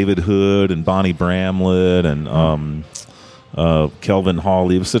session. It was David Hood and Bonnie Bramlett and Kelvin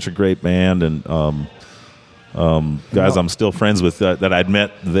Hawley. It was such a great band, and guys I'm still friends with that I'd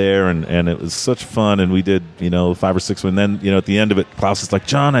met there, and it was such fun. And we did 5 or 6, and then at the end of it, Klaus is like,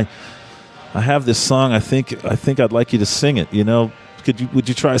 "John, I have this song. I think I'd like you to sing it. Would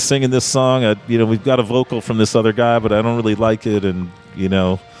you try singing this song? We've got a vocal from this other guy, but I don't really like it, and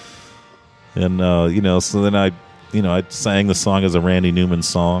so then I sang the song as a Randy Newman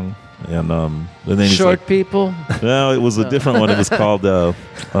song, and then he's Short like, people? no, it was a different one. It was called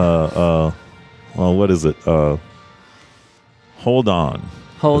what is it? Hold On.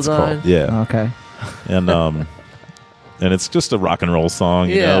 Hold it's On? called. Yeah. Okay. And it's just a rock and roll song,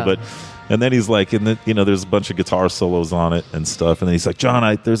 Yeah. but And then he's like, there's a bunch of guitar solos on it and stuff. And then he's like,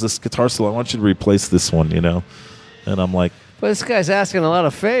 John, there's this guitar solo. I want you to replace this one, And I'm like, But this guy's asking a lot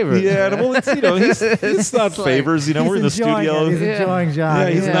of favors. yeah, well, it's not favors. We're in the studio. He's enjoying John. Yeah,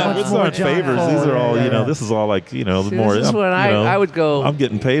 he's Yeah. not. It's not John favors. Paul. These are all. Yeah. This is all like. See, More. this is when I would go. I'm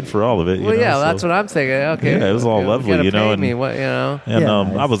getting paid for all of it. Well, yeah, that's what I'm thinking. Okay, Yeah, it was all you lovely, gotta pay and- me, what, And Yeah,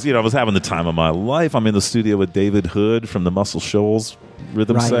 I was having the time of my life. I'm in the studio with David Hood from the Muscle Shoals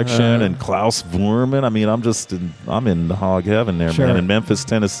rhythm Right. section and Klaus Vorman. I mean, I'm in hog heaven there, Sure. man. In Memphis,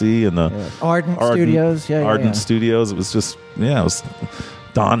 Tennessee, and the Ardent Studios. Yeah, Ardent yeah. Studios. It was just it was.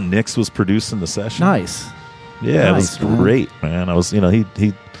 Don Nix was producing the session. Nice. Yeah, it Nice, was man. great, man. I was,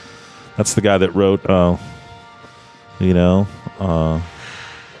 he that's the guy that wrote,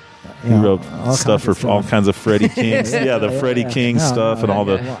 he Yeah, wrote all stuff kinds for of all kinds of Freddie King, the yeah, Freddie yeah. King No, stuff, no, and all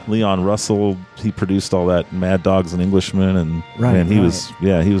the yeah. Leon Russell. He produced all that Mad Dogs and Englishmen, and Right, man, he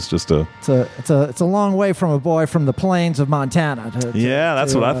right. was just a. It's a long way from a boy from the plains of Montana. Yeah,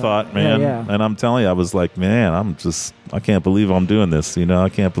 that's what I thought, man. Yeah. And I'm telling you, I was like, man, I can't believe I'm doing this. I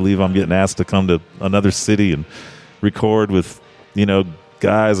can't believe I'm getting asked to come to another city and record with,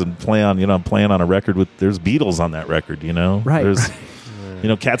 guys and play on, I'm playing on a record with, there's Beatles on that record, Right. There's,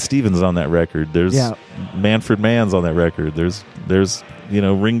 Cat Stevens on that record. There's Yeah. Manfred Mann's on that record. There's,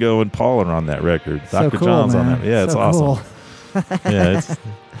 Ringo and Paul are on that record. So Dr. cool, John's man. on that. Yeah, it's So awesome. cool. Yeah, it's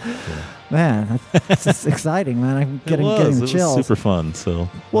Man, it's exciting, man. I'm getting it was chills. super fun. So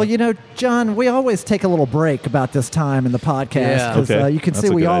Well, John, we always take a little break about this time in the podcast Yeah. because Okay. you can That's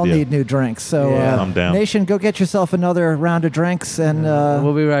see a we good all idea. need new drinks. So, Yeah. I'm down. Nation, go get yourself another round of drinks, and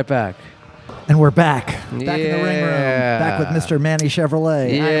We'll be right back. we're back in the ring room, Yeah. back with Mr. Manny Chevrolet.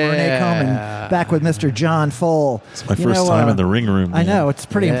 I'm Renee Yeah. Coleman, back with Mr. John Fole. it's my first time in the ring room. I man. know it's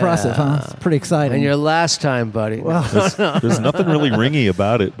pretty Yeah. impressive, huh? It's pretty exciting. And your last time, buddy. well, There's nothing really ringy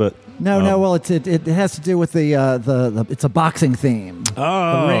about it, but no. Well, it has to do with the it's a boxing theme.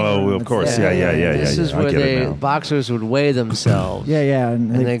 oh, ring. of course, Yeah, yeah. This is I where get it now. boxers would weigh themselves. Yeah,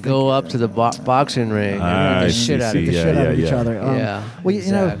 And they go up to the boxing ring and beat the shit out of the Yeah, shit out of yeah, each yeah. other. Yeah, Well,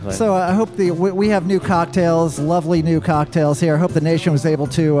 exactly. so I hope we have new cocktails, lovely new cocktails here. I hope the nation was able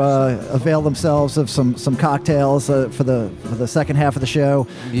to avail themselves of some cocktails for the second half of the show.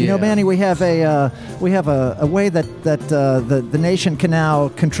 Yeah. Manny, we have a way that the nation can now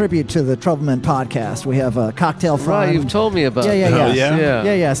contribute to the Troublemen podcast. We have a cocktail fund. Right, you've told me about Yeah. that. yeah?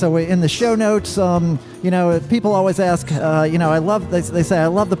 Yeah. So in the show notes, people always ask, they say, I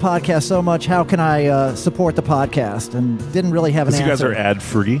love the podcast so much. How can I support the podcast? And didn't really have an Because you guys answer. are ad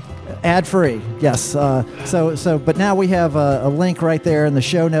free. Ad free, yes. But now we have a link right there in the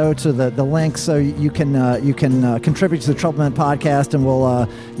show notes, or the link, so you can contribute to the Troublemen podcast, and we'll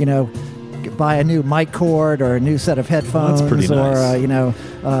buy a new mic cord or a new set of headphones, Well, that's pretty or nice.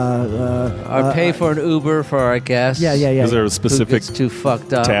 Or pay for an Uber for our guests. Yeah. Is there a Who specific gets too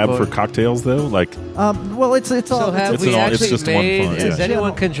fucked up? tab for cocktails though? Like, Well, it's all. So have It's we an all- it's actually just one made? fund, Has yeah.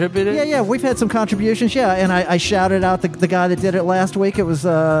 anyone contributed? Yeah, we've had some contributions, and I shouted out the guy that did it last week. It was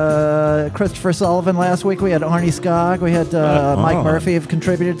Christopher Sullivan last week. We had Arnie Skog. We had Mike oh. Murphy have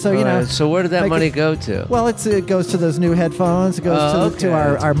contributed. So, All right, so where did that make money it- go to? Well, it goes to those new headphones. It goes to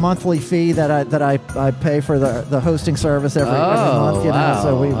our monthly fee that I pay for the hosting service every month. wow.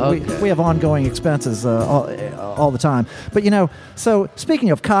 So Okay. we have ongoing expenses all the time. But so speaking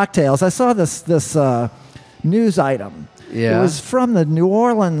of cocktails, I saw this news item. Yeah. It was from the New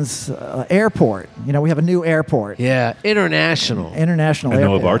Orleans airport. We have a new airport. Yeah, international. International I know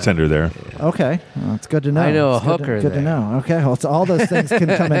a airport. bartender there. Okay, well, it's good to know. I know a It's good to- hooker Good to there. know. Okay, well, so all those things can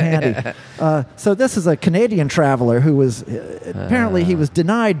come in handy. So this is a Canadian traveler who was apparently he was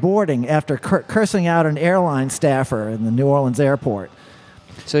denied boarding after cursing out an airline staffer in the New Orleans airport.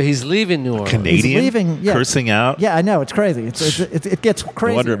 So he's leaving New Orleans. Canadian leaving, yeah. cursing out. Yeah, I know it's crazy. It gets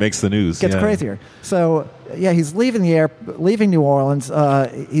crazy. No wonder it makes the news. Gets yeah. crazier. So yeah, he's leaving New Orleans.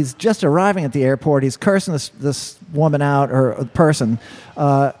 He's just arriving at the airport. He's cursing this woman out, or person.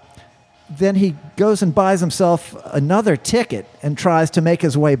 Then he goes and buys himself another ticket and tries to make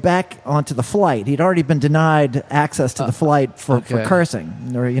his way back onto the flight. He'd already been denied access to the flight for okay. cursing,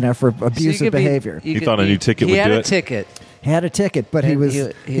 or for So you abusive could be- behavior. you He could thought a be- new ticket he would had do a it? ticket. He had a ticket, but he And was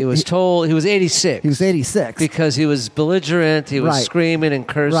he was told he was 86. he was 86. because he was belligerent. He was Right. screaming and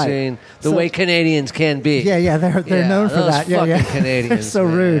cursing the So- way Canadians can be. Yeah, they're Yeah, known for those that. Yeah, fucking yeah. Canadians, They're so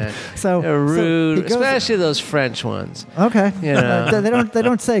man. rude. So They're rude, he goes- especially those French ones. Okay. You know. they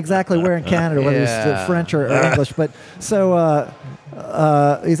don't say exactly where in Canada, whether Yeah. it's French or English, but so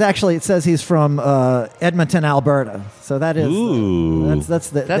He's actually, it says he's from Edmonton, Alberta. So that is Ooh. that's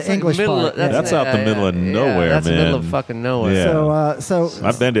the That's English like middle part. of, that's That's out the middle of nowhere, that's the middle man. of fucking nowhere. Yeah. So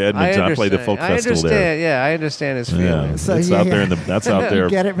I've been to Edmonton. I played the folk festival there. Yeah, I understand his Yeah, feelings. So, it's yeah, out yeah. there that's out there,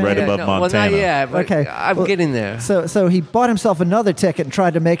 Get it, man? right Yeah, above No, Montana. well, not yet, but Okay. I'm Well, getting there. So he bought himself another ticket and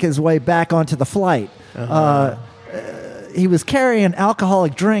tried to make his way back onto the flight. He was carrying an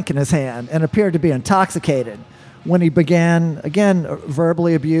alcoholic drink in his hand and appeared to be intoxicated when he began, again,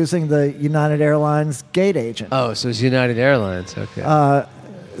 verbally abusing the United Airlines gate agent. Oh, so it's United Airlines. Okay.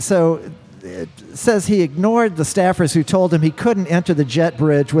 So it says he ignored the staffers who told him he couldn't enter the jet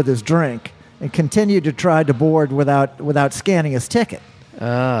bridge with his drink and continued to try to board without scanning his ticket.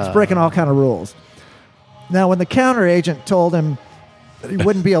 He's breaking all kind of rules. Now, when the counter agent told him that he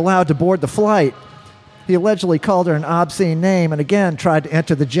wouldn't be allowed to board the flight, he allegedly called her an obscene name and again tried to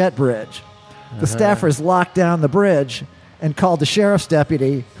enter the jet bridge. The staffers locked down the bridge and called the sheriff's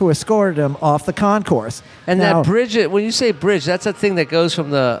deputy, who escorted him off the concourse. And Now, that bridge, when you say bridge, that's a thing that goes from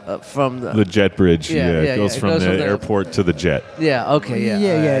the The jet bridge. Yeah, Yeah, yeah, it goes yeah. It from goes the from the- airport to the jet. yeah. Okay. Yeah.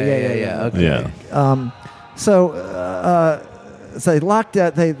 Yeah. Okay. Yeah. So they locked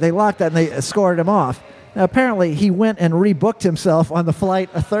that. They locked that and they escorted him off. Now apparently he went and rebooked himself on the flight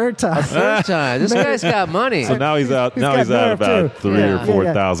a third time. Third time. This guy's got money. So now he's out. He's Now got he's out nerve, about too. $3,000 Yeah. or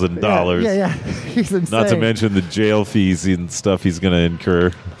 $4,000. Yeah. He's insane. Not to mention the jail fees and stuff he's going to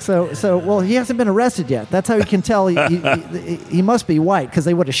incur. So well, he hasn't been arrested yet. That's how you can tell he must be white because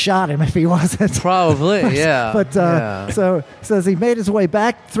they would have shot him if he wasn't. Probably. Yeah. But yeah. so says he made his way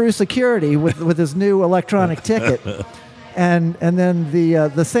back through security with his new electronic ticket, and then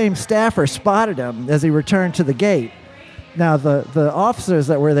the same staffer spotted him as he returned to the gate. Now the officers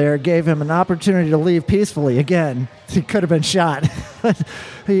that were there gave him an opportunity to leave peacefully. Again, he could have been shot.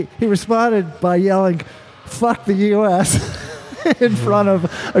 he responded by yelling, "Fuck the U.S." in front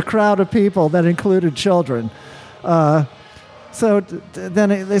of a crowd of people that included children. Then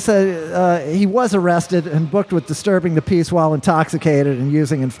they said he was arrested and booked with disturbing the peace while intoxicated and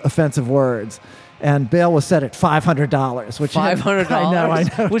using offensive words. And bail was set at $500, which $500. I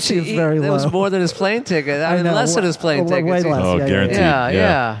know. Which seems very that low. was more than his plane ticket. I mean, know. less than his plane Way ticket. less. Oh, yeah, guaranteed.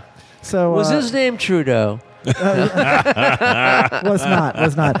 Yeah. So Was his name Trudeau? was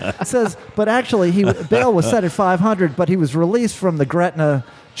not. It says, but actually, bail was set at $500, but he was released from the Gretna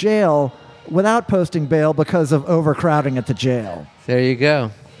jail without posting bail because of overcrowding at the jail. There you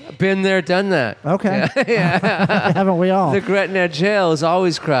go. Been there, done that. Okay, Yeah. haven't we all? The Gretna jail is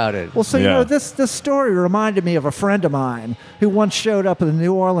always crowded. Well, so you Yeah. know, this story reminded me of a friend of mine who once showed up at the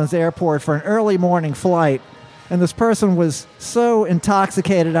New Orleans airport for an early morning flight, and this person was so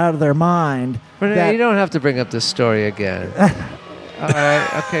intoxicated out of their mind Renee, that you don't have to bring up this story again. All right.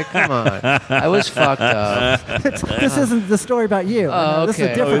 Okay, come on. I was fucked up. this isn't the story about you. Oh, No, this is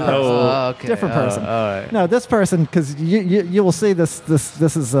a okay. different person. Oh, okay. Different person. All right. No, this person, because you will see this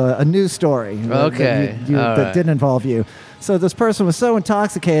is a news story. Okay. All That right. didn't involve you. So this person was so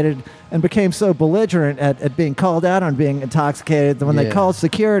intoxicated and became so belligerent at being called out on being intoxicated that when they Yeah. called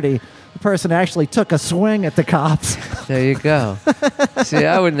security, the person actually took a swing at the cops. There you go. See,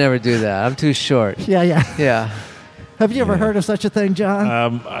 I would never do that. I'm too short. Yeah. Yeah. Have you ever heard of such a thing,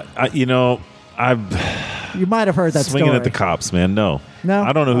 John? I'm You might have heard that swinging story. at the cops, man. No. No?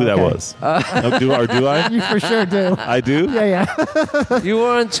 I don't know who that Okay. was. Do I? You for sure do. I do? Yeah. You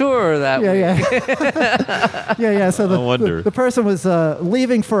were on tour that week. Yeah. So I wonder. the person was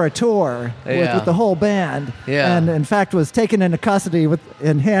leaving for a tour Yeah. with the whole band, Yeah. and in fact was taken into custody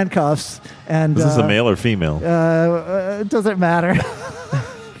in handcuffs. And Is this a male or female? it doesn't matter.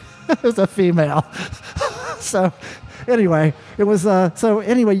 It was a female. So anyway, it was. So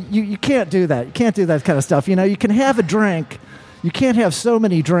anyway, you can't do that. You can't do that kind of stuff. You know, you can have a drink. You can't have so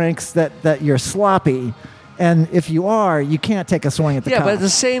many drinks that you're sloppy. And if you are, you can't take a swing at the Yeah, cops. but at the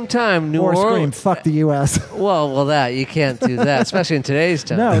same time, New or scream, Orleans. "Fuck the U.S." Well, that you can't do that, especially in today's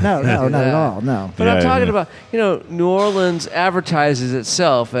time. No, You not can't do at that. all. No. But Yeah, I'm talking yeah. about, New Orleans advertises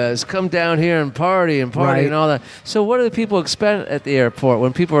itself as come down here and party Right. and all that. So what do the people expect at the airport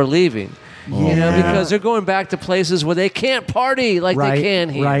when people are leaving? Yeah. Because they're going back to places where they can't party like they can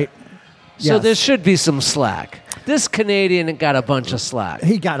here. Right. So Yes. there should be some slack. This Canadian got a bunch of slack.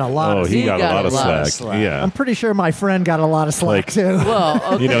 He got a lot. Oh, of he got a lot of slack. slack. Yeah. I'm pretty sure my friend got a lot of slack Like- too. Well,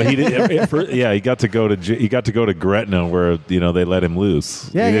 okay. You know, he did. He got to go to he got to go to Gretna where they let him loose.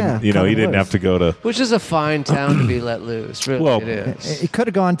 Yeah, he yeah, didn't, he cut him didn't loose. have to go to. Which is a fine town to be let loose. Really, Well, it is. He could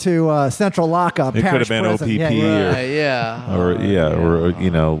have gone to Central Lockup. It could Parish have been prison. OPP Yeah. Right, yeah. or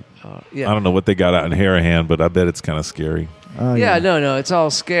Yeah. I don't know what they got out in Harahan, but I bet it's kind of scary. Oh, Yeah, no, it's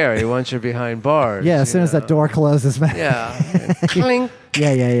all scary once you're behind bars. Yeah, as soon as that door closes, man. Yeah. Clink.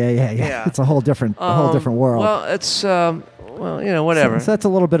 Yeah. Yeah. It's a whole different world. Well, it's whatever. So that's a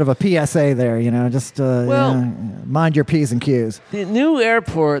little bit of a PSA there, just mind your P's and Q's. The new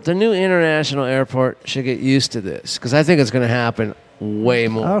international airport should get used to this because I think it's going to happen way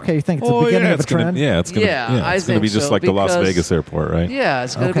more. Okay, you think it's the beginning of a trend? It's going to be just like the Las Vegas airport, right? Yeah,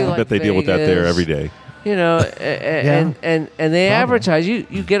 it's going to be like I bet they deal with that there every day. And they advertise. You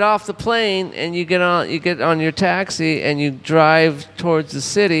get off the plane and you get on your taxi and you drive towards the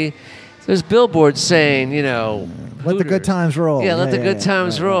city. There's billboards saying, let the good times roll. Yeah, let the good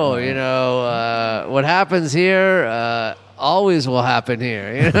times roll. What happens here always will happen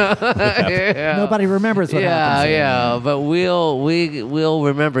here. Nobody remembers what happens. Yeah, but we'll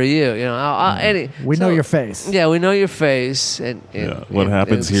remember you. We know your face. Yeah, we know your face. And what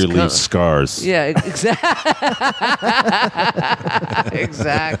happens here leaves scars. Yeah,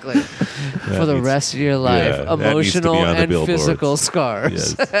 exactly. For the rest of your life, emotional and physical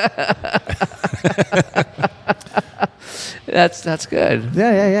scars. Yes. That's good.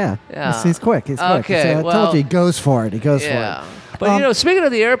 Yeah. He's quick. Okay, I told you, he goes for it. For it. But speaking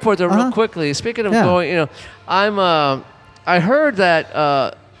of the airport, though, real quickly. Speaking of going, I heard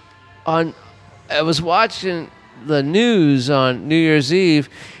that I was watching the news on New Year's Eve,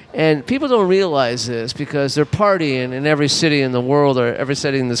 and people don't realize this because they're partying in every city in the world or every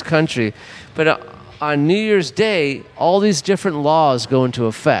city in this country, but on New Year's Day, all these different laws go into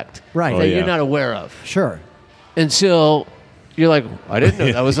effect that you're not aware of. Sure. Until you're like, I didn't know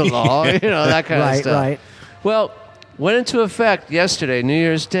that was a law, that kind of stuff. Right. Well, went into effect yesterday, New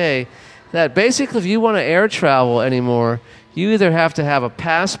Year's Day, that basically if you want to air travel anymore, you either have to have a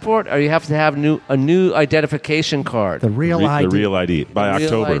passport or you have to have a new identification card. The real ID. The real ID. By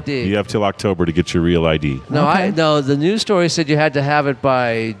October. ID. You have till October to get your real ID. No, the news story said you had to have it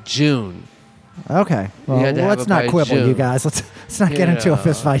by June. Okay. Well, let's not quibble, you guys. Let's not get into a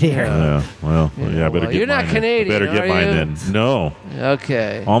fist fight here. I better get you're mine. not Canadian, Better get mine then. No.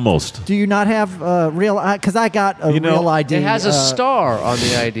 Okay. Almost. Do you not have real? Because I got a real ID. It has a star on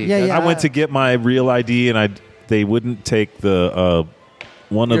the ID. Yeah. I went to get my real ID and they wouldn't take the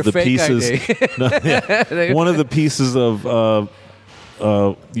one of the pieces. One of the pieces of.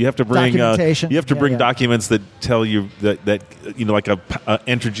 You have to bring documentation. You have to bring documents that tell you that like a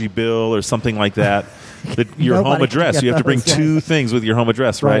Entergy bill or something like that. That your home address. You have to bring two things with your home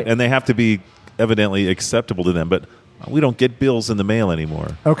address, right? And they have to be evidently acceptable to them. But we don't get bills in the mail anymore.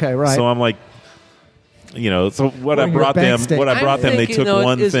 Okay, right. So I'm like, so what I brought them, they took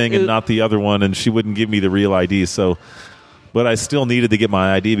one thing and not the other one, and she wouldn't give me the real ID. So. But I still needed to get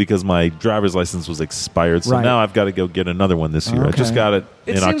my ID because my driver's license was expired. So now I've got to go get another one this year. I just got it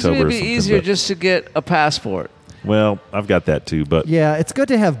in October. It seems to be easier just to get a passport. Well, I've got that too, but yeah, it's good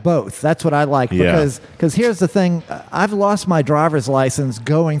to have both. That's what I like because here's the thing: I've lost my driver's license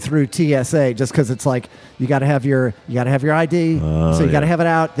going through TSA just because it's like you got to have your ID, so you got to have it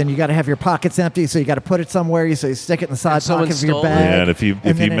out. Then you got to have your pockets empty, so you got to put it somewhere. So you stick it in the side pocket of your bag. Yeah, and if you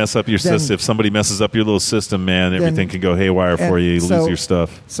mess up your system, if somebody messes up your little system, man, everything can go haywire for you. You lose your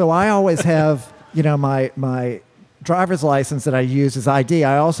stuff. So I always have my driver's license that I use as ID.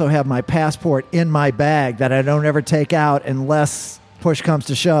 I also have my passport in my bag that I don't ever take out unless push comes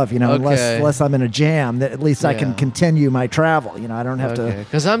to shove, unless I'm in a jam, that at least I can continue my travel. I don't have to.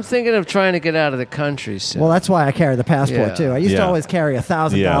 Because I'm thinking of trying to get out of the country soon. Well, that's why I carry the passport too. I used to always carry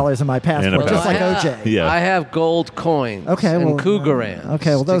 $1,000 in my passport, just like OJ. Yeah. I have gold coins. And Cougarans.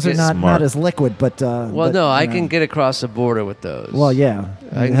 Okay, well those are not as liquid, but I can get across the border with those. Well, yeah,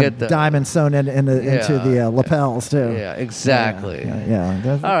 I can get the diamonds sewn into the lapels too. Yeah, exactly.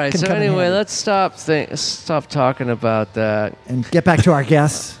 Yeah. All right. So anyway, let's stop talking about that and get back to our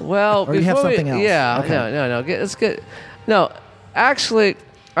guests. Well, or you have something else? Yeah. Okay. No. Let's get. No, actually,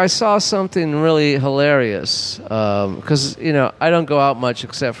 I saw something really hilarious because I don't go out much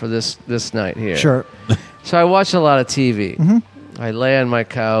except for this night here. Sure. So I watch a lot of TV. Mm-hmm. I lay on my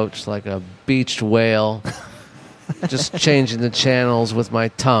couch like a beached whale, just changing the channels with my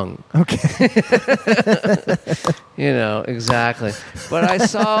tongue. Okay. Exactly. But I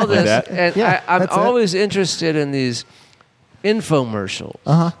saw this, and I'm always interested in these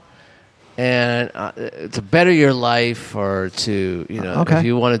infomercials. And to better your life, or to if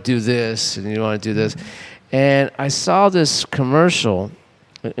you want to do this and you want to do this. And I saw this commercial,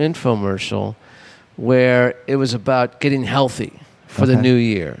 an infomercial, where it was about getting healthy for the new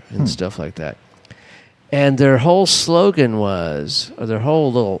year and stuff like that. And their whole slogan was, or their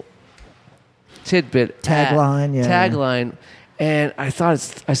whole little tidbit tagline, and I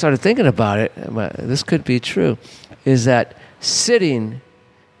started thinking about it. This could be true. Is that Sitting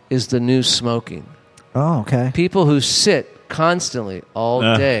is the new smoking. Oh, okay. People who sit constantly all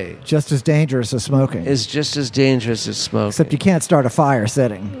day Just as dangerous as smoking. is just as dangerous as smoking. Except you can't start a fire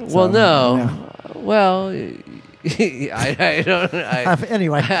sitting. Well, So, no. you know. Well, I don't.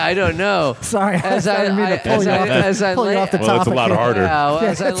 Anyway. I don't know. Sorry, As I didn't mean to pull you off the Well, it's a topic lot here. harder. Yeah, well,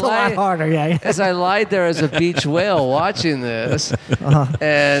 as I It's a lot lay- harder, yeah. As I lied there as a beach whale watching this,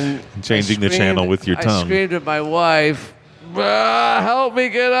 and Changing I the channel screamed- with your I tongue. screamed at my wife, "Help me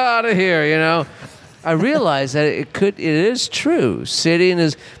get out of here!" You know. I realized that it is true. Sitting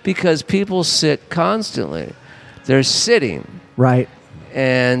is because people sit constantly. They're sitting, Right.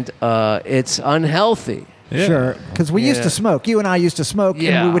 and it's unhealthy. Yeah. Sure. Because we used Yeah. to smoke. You and I used to smoke, and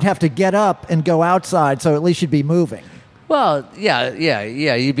Yeah. we would have to get up and go outside, so at least you'd be moving. Well, yeah.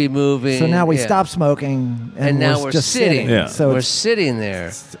 You'd be moving. So now we yeah. stopped smoking, and now we're just sitting. Yeah. So we're it's sitting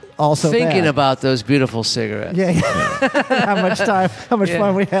there, also thinking bad. about those beautiful cigarettes. Yeah. how much Yeah.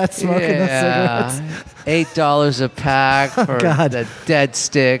 fun we had smoking those cigarettes. $8 a pack for God. the dead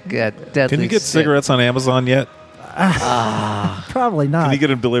stick. That deadly Can you get stick. cigarettes on Amazon yet? Probably not. Can you get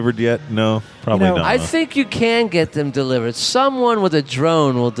them delivered yet? No, probably You know, not. I think you can get them delivered. Someone with a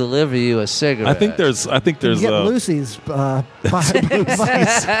drone will deliver you a cigarette. I think there's You get Lucy's by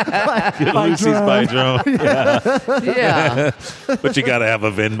Lucy's drone. by drone. Yeah. But you got to have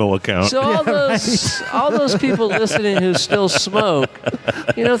a Venmo account. So all those people listening who still smoke,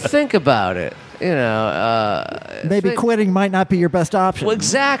 think about it. Maybe think- quitting might not be your best option. Well,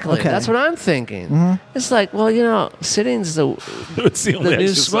 exactly. Okay. That's what I'm thinking. It's like, sitting's the It's the only new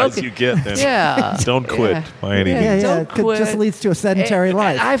exercise smoking. you get. Then. yeah. Don't quit Yeah. by any means. Yeah, yeah. Don't It just quit. leads to a sedentary And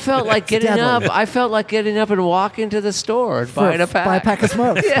life. I felt like getting deadly. up. I felt like getting up and walking to the store and buying a pack. Buy a pack of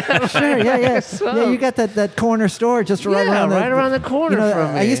smokes. Yeah, Sure, yeah, yeah. smoke. Yeah, you got that corner store just right Yeah, around right around the corner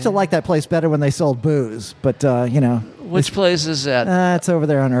from I me. used to like that place better when they sold booze, but Which place is that? it's over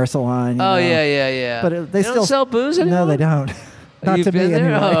there on Ursuline. you Oh know. yeah. But they don't still sell booze anymore. No, they don't. Not You've to been me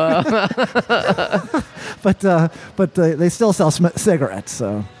there? anyway. Oh. But they still sell cigarettes.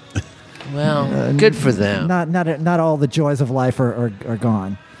 So Well, good for them. not all the joys of life are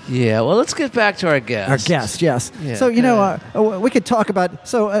gone. Yeah. Well, let's get back to our guest. Our guest, yes. Yeah, So we could talk about.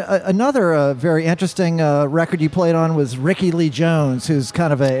 So another very interesting record you played on was Ricky Lee Jones, who's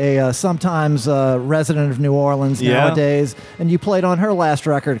kind of a sometimes resident of New Orleans Yeah. nowadays, and you played on her last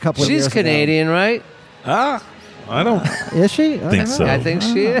record a couple of years She's Canadian, right? I don't ago. Is she? I think don't so. know. I think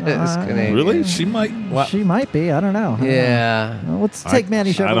she is Canadian. really. She might. Well, She might be. I don't know. Yeah. Well, let's take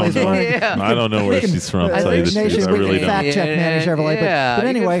Manny I don't Chevrolet's know. word. Yeah. I don't know where We can- she's from. To I tell you the think truth, I we really can don't. fact check Manny Chevrolet. Yeah, but you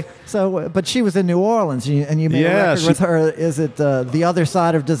anyway, but she was in New Orleans, and you made a Yeah, record with her. Is it The Other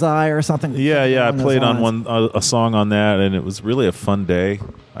Side of Desire or something? Yeah, I along those played on lines? a song on that, and it was really a fun day.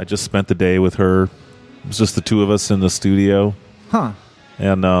 I just spent the day with her. It was just the two of us in the studio, Huh.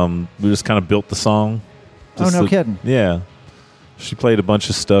 and we just kind of built the song. Oh, no kidding. Yeah, she played a bunch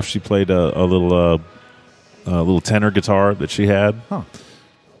of stuff. She played a little tenor guitar that she had, Huh.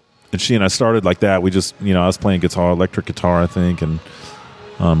 and she and I started like that. We just, I was playing guitar, electric guitar, I think, and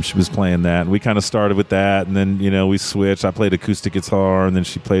she was playing that. And we kind of started with that, and then we switched. I played acoustic guitar, and then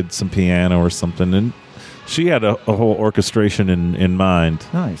she played some piano or something, and she had a whole orchestration in mind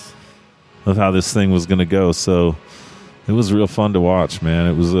Nice. of how this thing was going to go. So it was real fun to watch, man.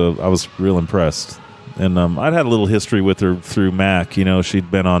 It was I was real impressed. And I'd had a little history with her through Mac. She'd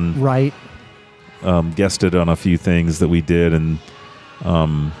been on Right. guested on a few things that we did, and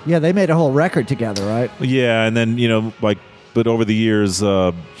Yeah, they made a whole record together, right? yeah, and then but over the years,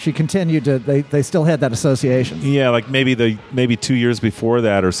 She continued to. They still had that association. yeah, like maybe 2 years before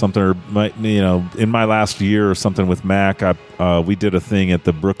that or something, or in my last year or something with Mac, we did a thing at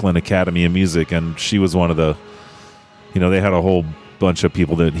the Brooklyn Academy of Music, and she was one of the, they had a whole bunch of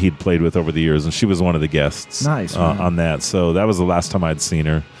people that he'd played with over the years, and she was one of the guests. Nice, man. on that. So that was the last time I'd seen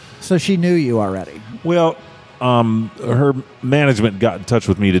her. So she knew you already, Well, her management got in touch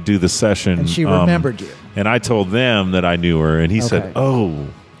with me to do the session, and she remembered you. and I told them that I knew her, and he Okay. said, "Oh,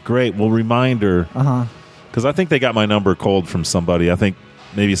 great, we'll remind her." Uh huh. Because I think they got my number cold from somebody. I think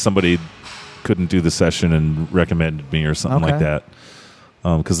maybe somebody couldn't do the session and recommended me or something like Okay. that.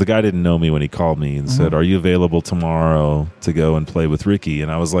 Because the guy didn't know me when he called me and said, "Are you available tomorrow to go and play with Ricky?"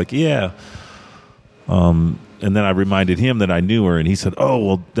 And I was like, "Yeah." And then I reminded him that I knew her, and he said, "Oh,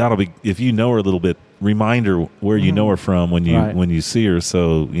 well, that'll be if you know her a little bit. Remind her where you know her from when you Right. when you see her."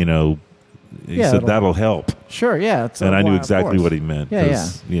 So he Yeah, said it'll- that'll help, Sure. Yeah. It's and I knew well, of exactly course. what he meant. Yeah,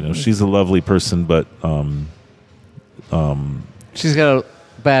 'cause, she's a lovely person, but She's got a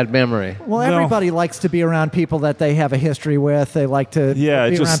bad memory. Well, No. everybody likes to be around people that they have a history with. They like to Yeah,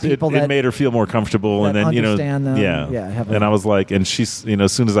 be it around just people it that made her feel more comfortable, and that then understand them. yeah, Yeah, have a- and I was like, and she's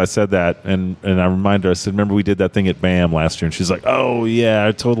as soon as I said that, and I reminded her, I said, remember we did that thing at BAM last year, and she's like, oh yeah,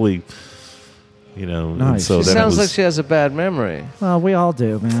 I totally, and Nice. so She then sounds it like was, she has a bad memory. Well, we all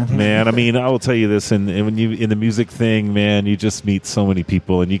do, man. man, I mean, I will tell you this, and when you in the music thing, man, you just meet so many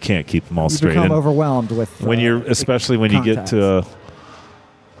people, and you can't keep them all You straight. become And overwhelmed with when you're, especially when you get to,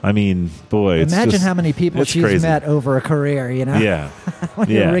 I mean, boy, it's imagine just, how many people it's she's crazy. met over a career. Yeah, When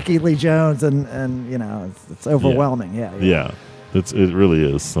you're yeah. Ricky Lee Jones, and it's overwhelming. Yeah. yeah, it really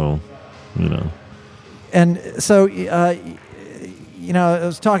is. So, And so, I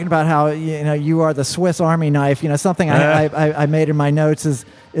was talking about how you are the Swiss Army knife. Something I made in my notes is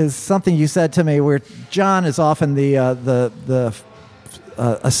something you said to me, where John is often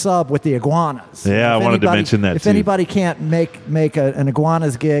a sub with the Iguanas. Yeah, I wanted to mention that if too. anybody can't make an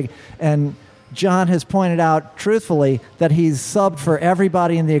Iguanas gig, and John has pointed out truthfully that he's subbed for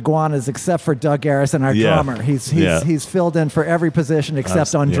everybody in the Iguanas except for Doug Garrison, our Yeah. drummer. He's Yeah. filled in for every position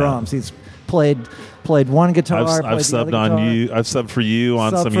except on yeah. drums. He's played one guitar. I've played the subbed other on guitar. you. I've subbed for you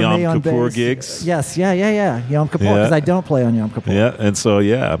on Subbed some for me Yom on Kippur bass. gigs. Yes, yeah. Yom Kippur, Yeah. because I don't play on Yom Kippur. Yeah, and so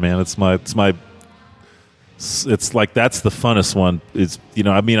man, it's like that's the funnest one. It's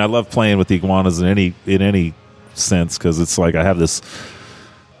I mean, I love playing with the Iguanas in any sense, because it's like I have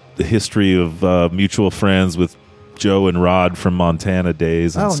the history of mutual friends with Joe and Rod from Montana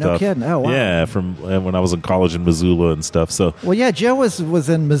days and Oh, no stuff. kidding. Oh, wow. Yeah, from when I was in college in Missoula and stuff. So Well, yeah, Joe was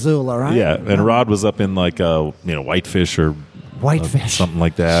in Missoula, right? yeah, and Rod was up in like Whitefish or Whitefish. something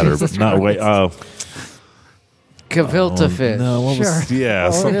like that, Jesus or not Christ. Gefilte fish. No, what was, Sure. yeah, Oh,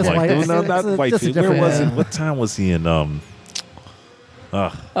 it something is like Whitefish. that. No, not It's just a Whitefish. Where different was one. it? What town was he in? All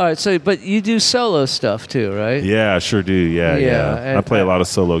right, so but you do solo stuff too, right? Yeah, I sure do. Yeah. and I play a lot of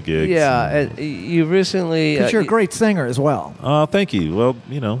solo gigs. Yeah, and you recently. Because you're a great singer as well. Thank you. Well,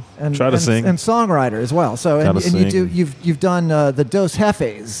 And, try to and, sing. and songwriter as well. So Gotta and you sing. you've done the Dos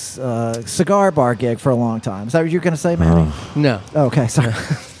Jefes cigar bar gig for a long time. Is that what you're going to say, Manny? No, Oh, okay, sorry.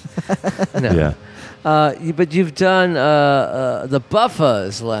 no. Yeah. But you've done the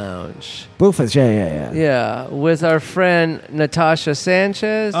Buffa's Lounge. Boofas, yeah. Yeah, with our friend Natasha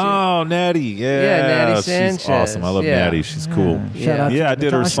Sanchez. Oh, Natty. Yeah. Yeah, Natty Sanchez. She's awesome. I love Yeah. Natty. She's cool. Shout out to Yeah, I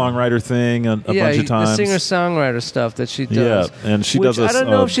did her Natasha. songwriter thing a yeah, bunch of times. the singer-songwriter stuff that she Yeah, does. and she which does I don't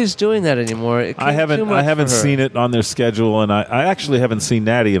know if she's doing that anymore. It I came too haven't much for her. seen it on their schedule, and I actually haven't seen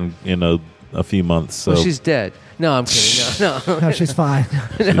Natty in a few months. So Well, she's dead. No, I'm kidding. No. No, she's fine.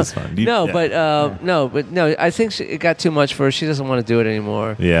 she's fine. No, Yeah. but no. I think it got too much for her. She doesn't want to do it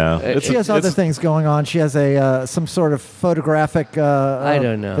anymore. Yeah. She has other things going on. She has a some sort of photographic. I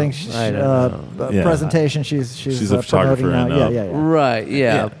don't know. Thing I don't know. Yeah. presentation. She's She's a photographer promoting now. and, Yeah. Right.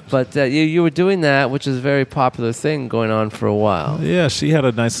 Yeah. Yeah. But you were doing that, which is a very popular thing going on for a while. Yeah, she had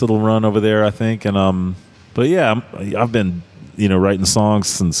a nice little run over there, I think, and but yeah, I've been writing songs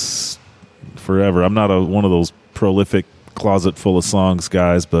since forever. I'm not one of those prolific closet full of songs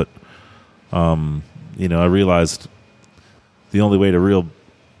guys, but I realized the only way to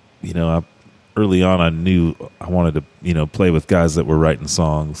early on I knew I wanted to play with guys that were writing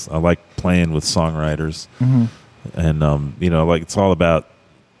songs. I like playing with songwriters, and like it's all about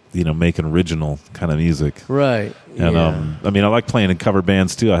making original kind of music. Right. And yeah. I mean, I like playing in cover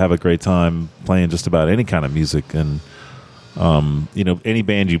bands too. I have a great time playing just about any kind of music, and any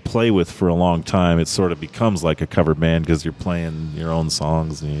band you play with for a long time, it sort of becomes like a cover band because you're playing your own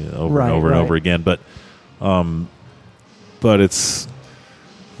songs over Right, and over right. and over again. But it's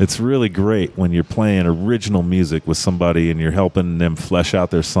really great when you're playing original music with somebody and you're helping them flesh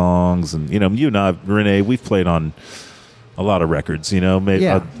out their songs. And you and I, Renee, we've played on a lot of records, maybe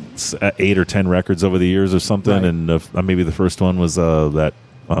Yeah. 8 or 10 records over the years or something. Right. And maybe the first one was that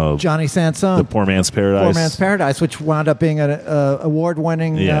Johnny Sansone. The Poor Man's Paradise. Poor Man's Paradise, which wound up being an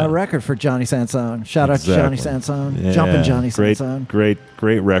award-winning Yeah. record for Johnny Sansone. Shout out to Johnny Sansone, Yeah. Jumpin' Johnny great, Sansone.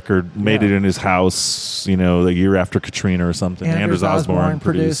 Great record. Made Yeah. it in his house, the year after Katrina or something. Anders Osborne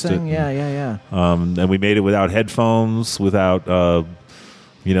produced it. producing. Yeah. And we made it without headphones, without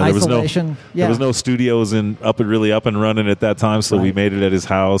there was Isolation. there was no studios up and running at that time, so we Right. made it at his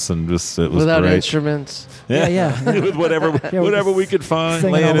house, and just it was Without great. instruments. Yeah. With whatever just we could find,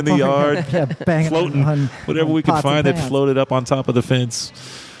 Singing laying all in the the yard, yeah, banging floating, on whatever we could pots and find that pans. floated up on top of the fence.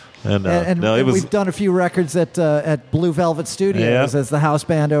 And, And no, it was we've done a few records at Blue Velvet Studios Yeah. as the house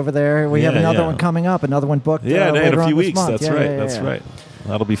band over there. We have Yeah, another yeah. one coming up, another one booked in later a few on this weeks. month. That's Yeah, right. yeah, That's yeah. right.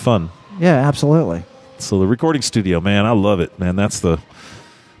 That'll be fun. Yeah, absolutely. So the recording studio, man, I love it, man. That's the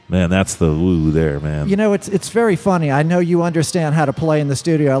Man, that's the woo there, man. You know, it's very funny. I know you understand how to play in the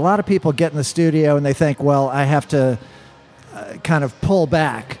studio. A lot of people get in the studio and they think, well, I have to kind of pull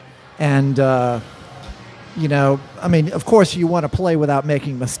back. And, you know, I mean, of course you want to play without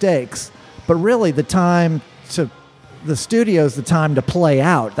making mistakes. But really the studio is the time to play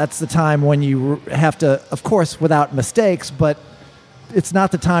out. That's the time when you have to, of course, without mistakes, but it's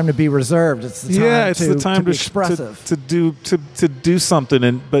not the time to be reserved. It's the time the time be expressive. to do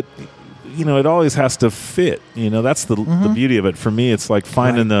something, but you know, it always has to fit. You know, that's the beauty of it. For me, it's like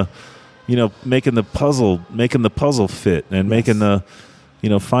finding making the puzzle fit, and making the, you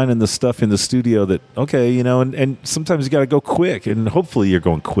know, finding the stuff in the studio that, okay, you know, and sometimes you got to go quick, and hopefully you're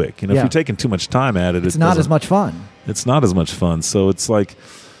going quick. You know, if you're taking too much time at it, it's not as much fun. It's not as much fun. So it's like,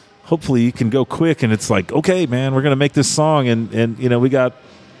 hopefully you can go quick, and it's like, okay, man, we're going to make this song, and you know, we got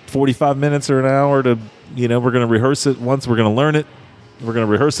 45 minutes or an hour to, you know, we're going to rehearse it once, we're going to learn it, we're going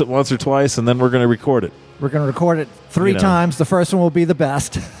to rehearse it once or twice, and then we're going to record it. We're going to record it 3 times. The first one will be the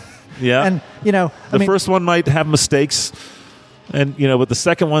best. Yeah. And, you know, the first one might have mistakes, and, you know, but the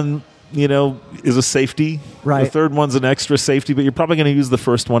second one, you know, is a safety. Right. The third one's an extra safety, but you're probably going to use the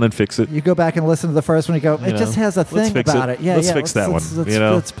first one and fix it. You go back and listen to the first one, you go, it just has a thing about it. Yeah, let's fix that one.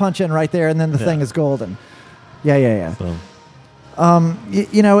 Let's punch in right there, and then the thing is golden. Yeah. So.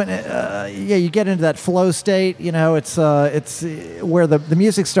 You know, you get into that flow state. You know, it's where the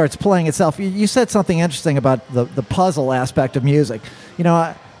music starts playing itself. You said something interesting about the puzzle aspect of music. You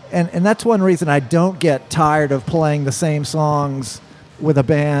know, and that's one reason I don't get tired of playing the same songs with a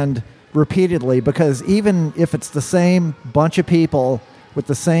band repeatedly, because even if it's the same bunch of people with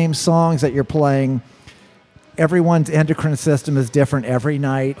the same songs that you're playing, everyone's endocrine system is different every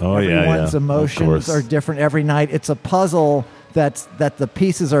night. Everyone's emotions are different every night. It's a puzzle that the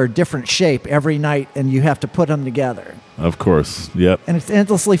pieces are a different shape every night, and you have to put them together. Of course, yep. And it's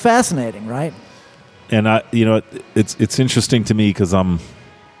endlessly fascinating, right? And it's interesting to me because I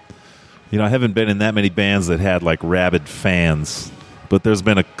haven't been in that many bands that had like rabid fans. But there's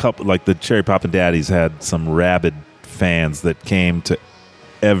been a couple, like the Cherry Poppin' Daddies had some rabid fans that came to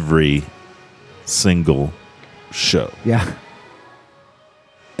every single show. Yeah.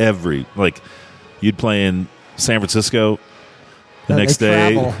 Like, you'd play in San Francisco, the next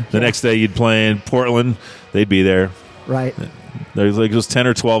day you'd play in Portland, they'd be there. Right. There's like just 10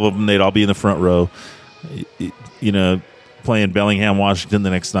 or 12 of them, they'd all be in the front row. You know, playing Bellingham, Washington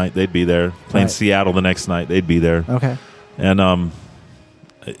the next night, they'd be there. Playing Seattle the next night, they'd be there. Okay. And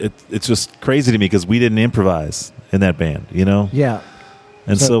it's just crazy to me because we didn't improvise in that band, you know? Yeah.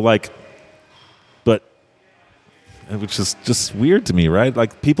 And so like, but which is just weird to me, right?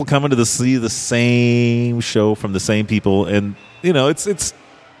 Like, people coming to see the same show from the same people, and, you know, it's a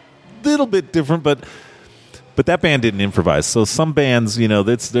little bit different, but that band didn't improvise. So some bands, you know,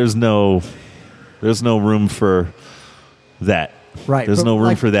 there's no room for that. Right. There's no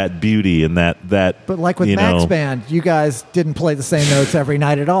room for that beauty and that. But like with Mac's band, you guys didn't play the same notes every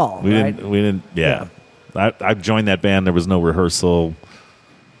night at all. We didn't. Yeah. I joined that band. There was no rehearsal.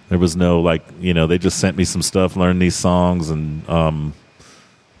 There was no, like, you know, they just sent me some stuff, learn these songs, and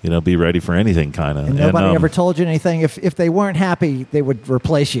you know, be ready for anything, kind of. And nobody ever told you anything. If they weren't happy, they would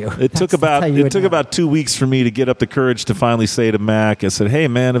replace you. It took about 2 weeks for me to get up the courage to finally say to Mac, I said, "Hey,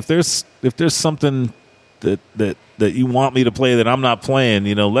 man, if there's something that you want me to play that I'm not playing,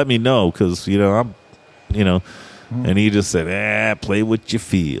 you know, let me know, because, you know, I'm, you know." And he just said, "Play what you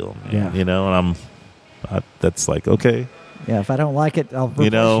feel, man." Yeah. You know, and that's like, okay. Yeah, if I don't like it, I'll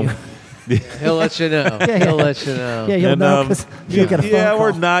replace you. He'll let you know. He'll let you know. Yeah, you'll know because you get a phone call.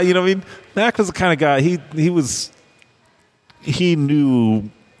 Or not. You know, I mean, Mac was the kind of guy. He knew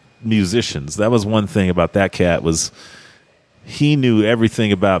musicians. That was one thing about that cat, was he knew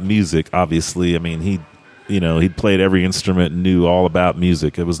everything about music. Obviously, I mean, he'd played every instrument and knew all about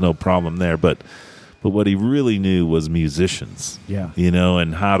music. There was no problem there. But what he really knew was musicians. Yeah. You know,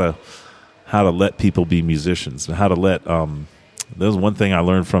 and how to let people be musicians, and how to let. That was one thing I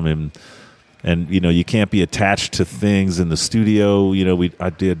learned from him. And, you know, you can't be attached to things in the studio. You know, I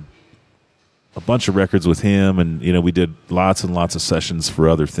did a bunch of records with him, and, you know, we did lots and lots of sessions for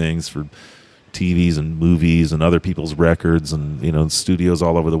other things, for TVs and movies and other people's records, and, you know, studios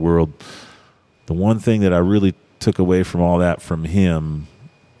all over the world. The one thing that I really took away from all that from him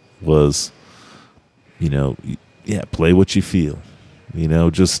was, you know, play what you feel. You know,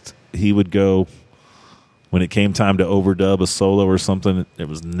 just, he would go, when it came time to overdub a solo or something, it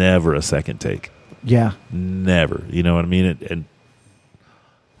was never a second take. Yeah. Never. You know what I mean?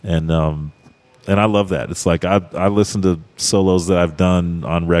 And I love that. It's like I listen to solos that I've done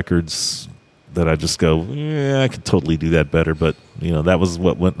on records, that I just go, yeah, I could totally do that better. But that was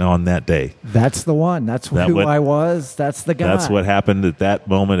what went on that day. That's the one. That's who I was. That's the guy. That's what happened at that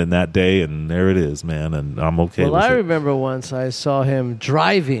moment and that day, and there it is, man. And I'm okay with it. Well, I remember once I saw him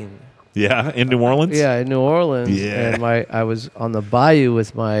driving. Yeah, in New Orleans? Yeah, in New Orleans. Yeah. And I was on the bayou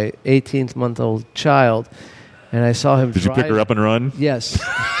with my 18-month-old child, and I saw him Did you pick her up and run? Yes.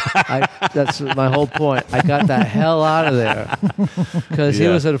 That's my whole point. I got the hell out of there. Because he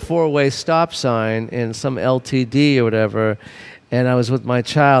was at a 4-way stop sign in some LTD or whatever, and I was with my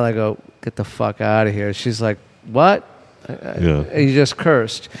child. I go, get the fuck out of here. She's like, what? You just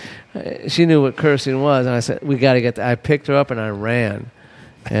cursed. She knew what cursing was, and I said, we got to get I picked her up, and I ran.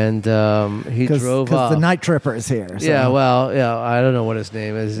 And he drove off. Because the night tripper is here. So. Yeah, well, yeah, I don't know what his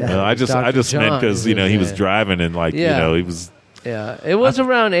name is. I just meant because he was driving and he was. Yeah, it was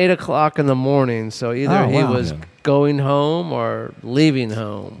around 8 o'clock in the morning, so either he was going home or leaving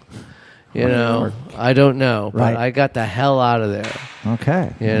home. I don't know, but I got the hell out of there.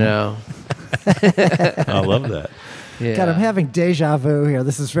 Okay, I love that. Yeah. God, I'm having deja vu here.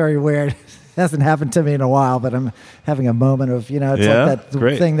 This is very weird. Hasn't happened to me in a while, but I'm having a moment of, it's like that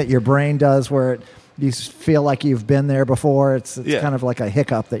thing that your brain does where you feel like you've been there before. It's kind of like a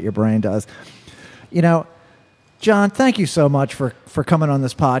hiccup that your brain does. John, thank you so much for coming on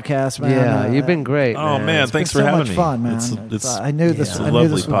this podcast, man. Yeah, you've been great. Oh, man, thanks for having me. It's so much fun, man. I knew this. It's a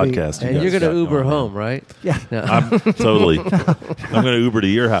lovely podcast. And you're going to Uber home, right? Yeah. No. I'm totally. I'm going to Uber to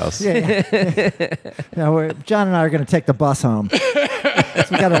your house. Yeah. John and I are going to take the bus home.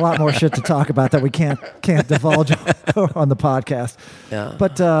 We got a lot more shit to talk about that we can't divulge on the podcast. Yeah.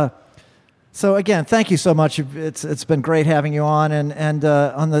 But so again, thank you so much. It's been great having you on, and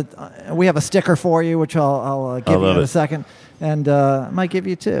we have a sticker for you, which I'll give you in a second, and I might give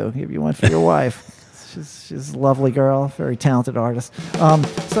you two. Give you one for your wife. She's a lovely girl, very talented artist.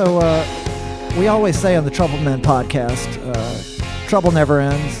 So we always say on the Trouble Men podcast, trouble never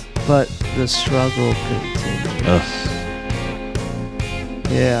ends, but the struggle continues.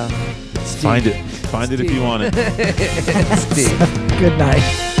 Yeah. Find it if you want it. Steve. Good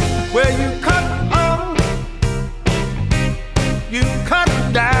night. Well, you cut on, you cut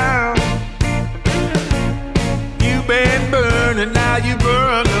down. You've been burning, now you burn.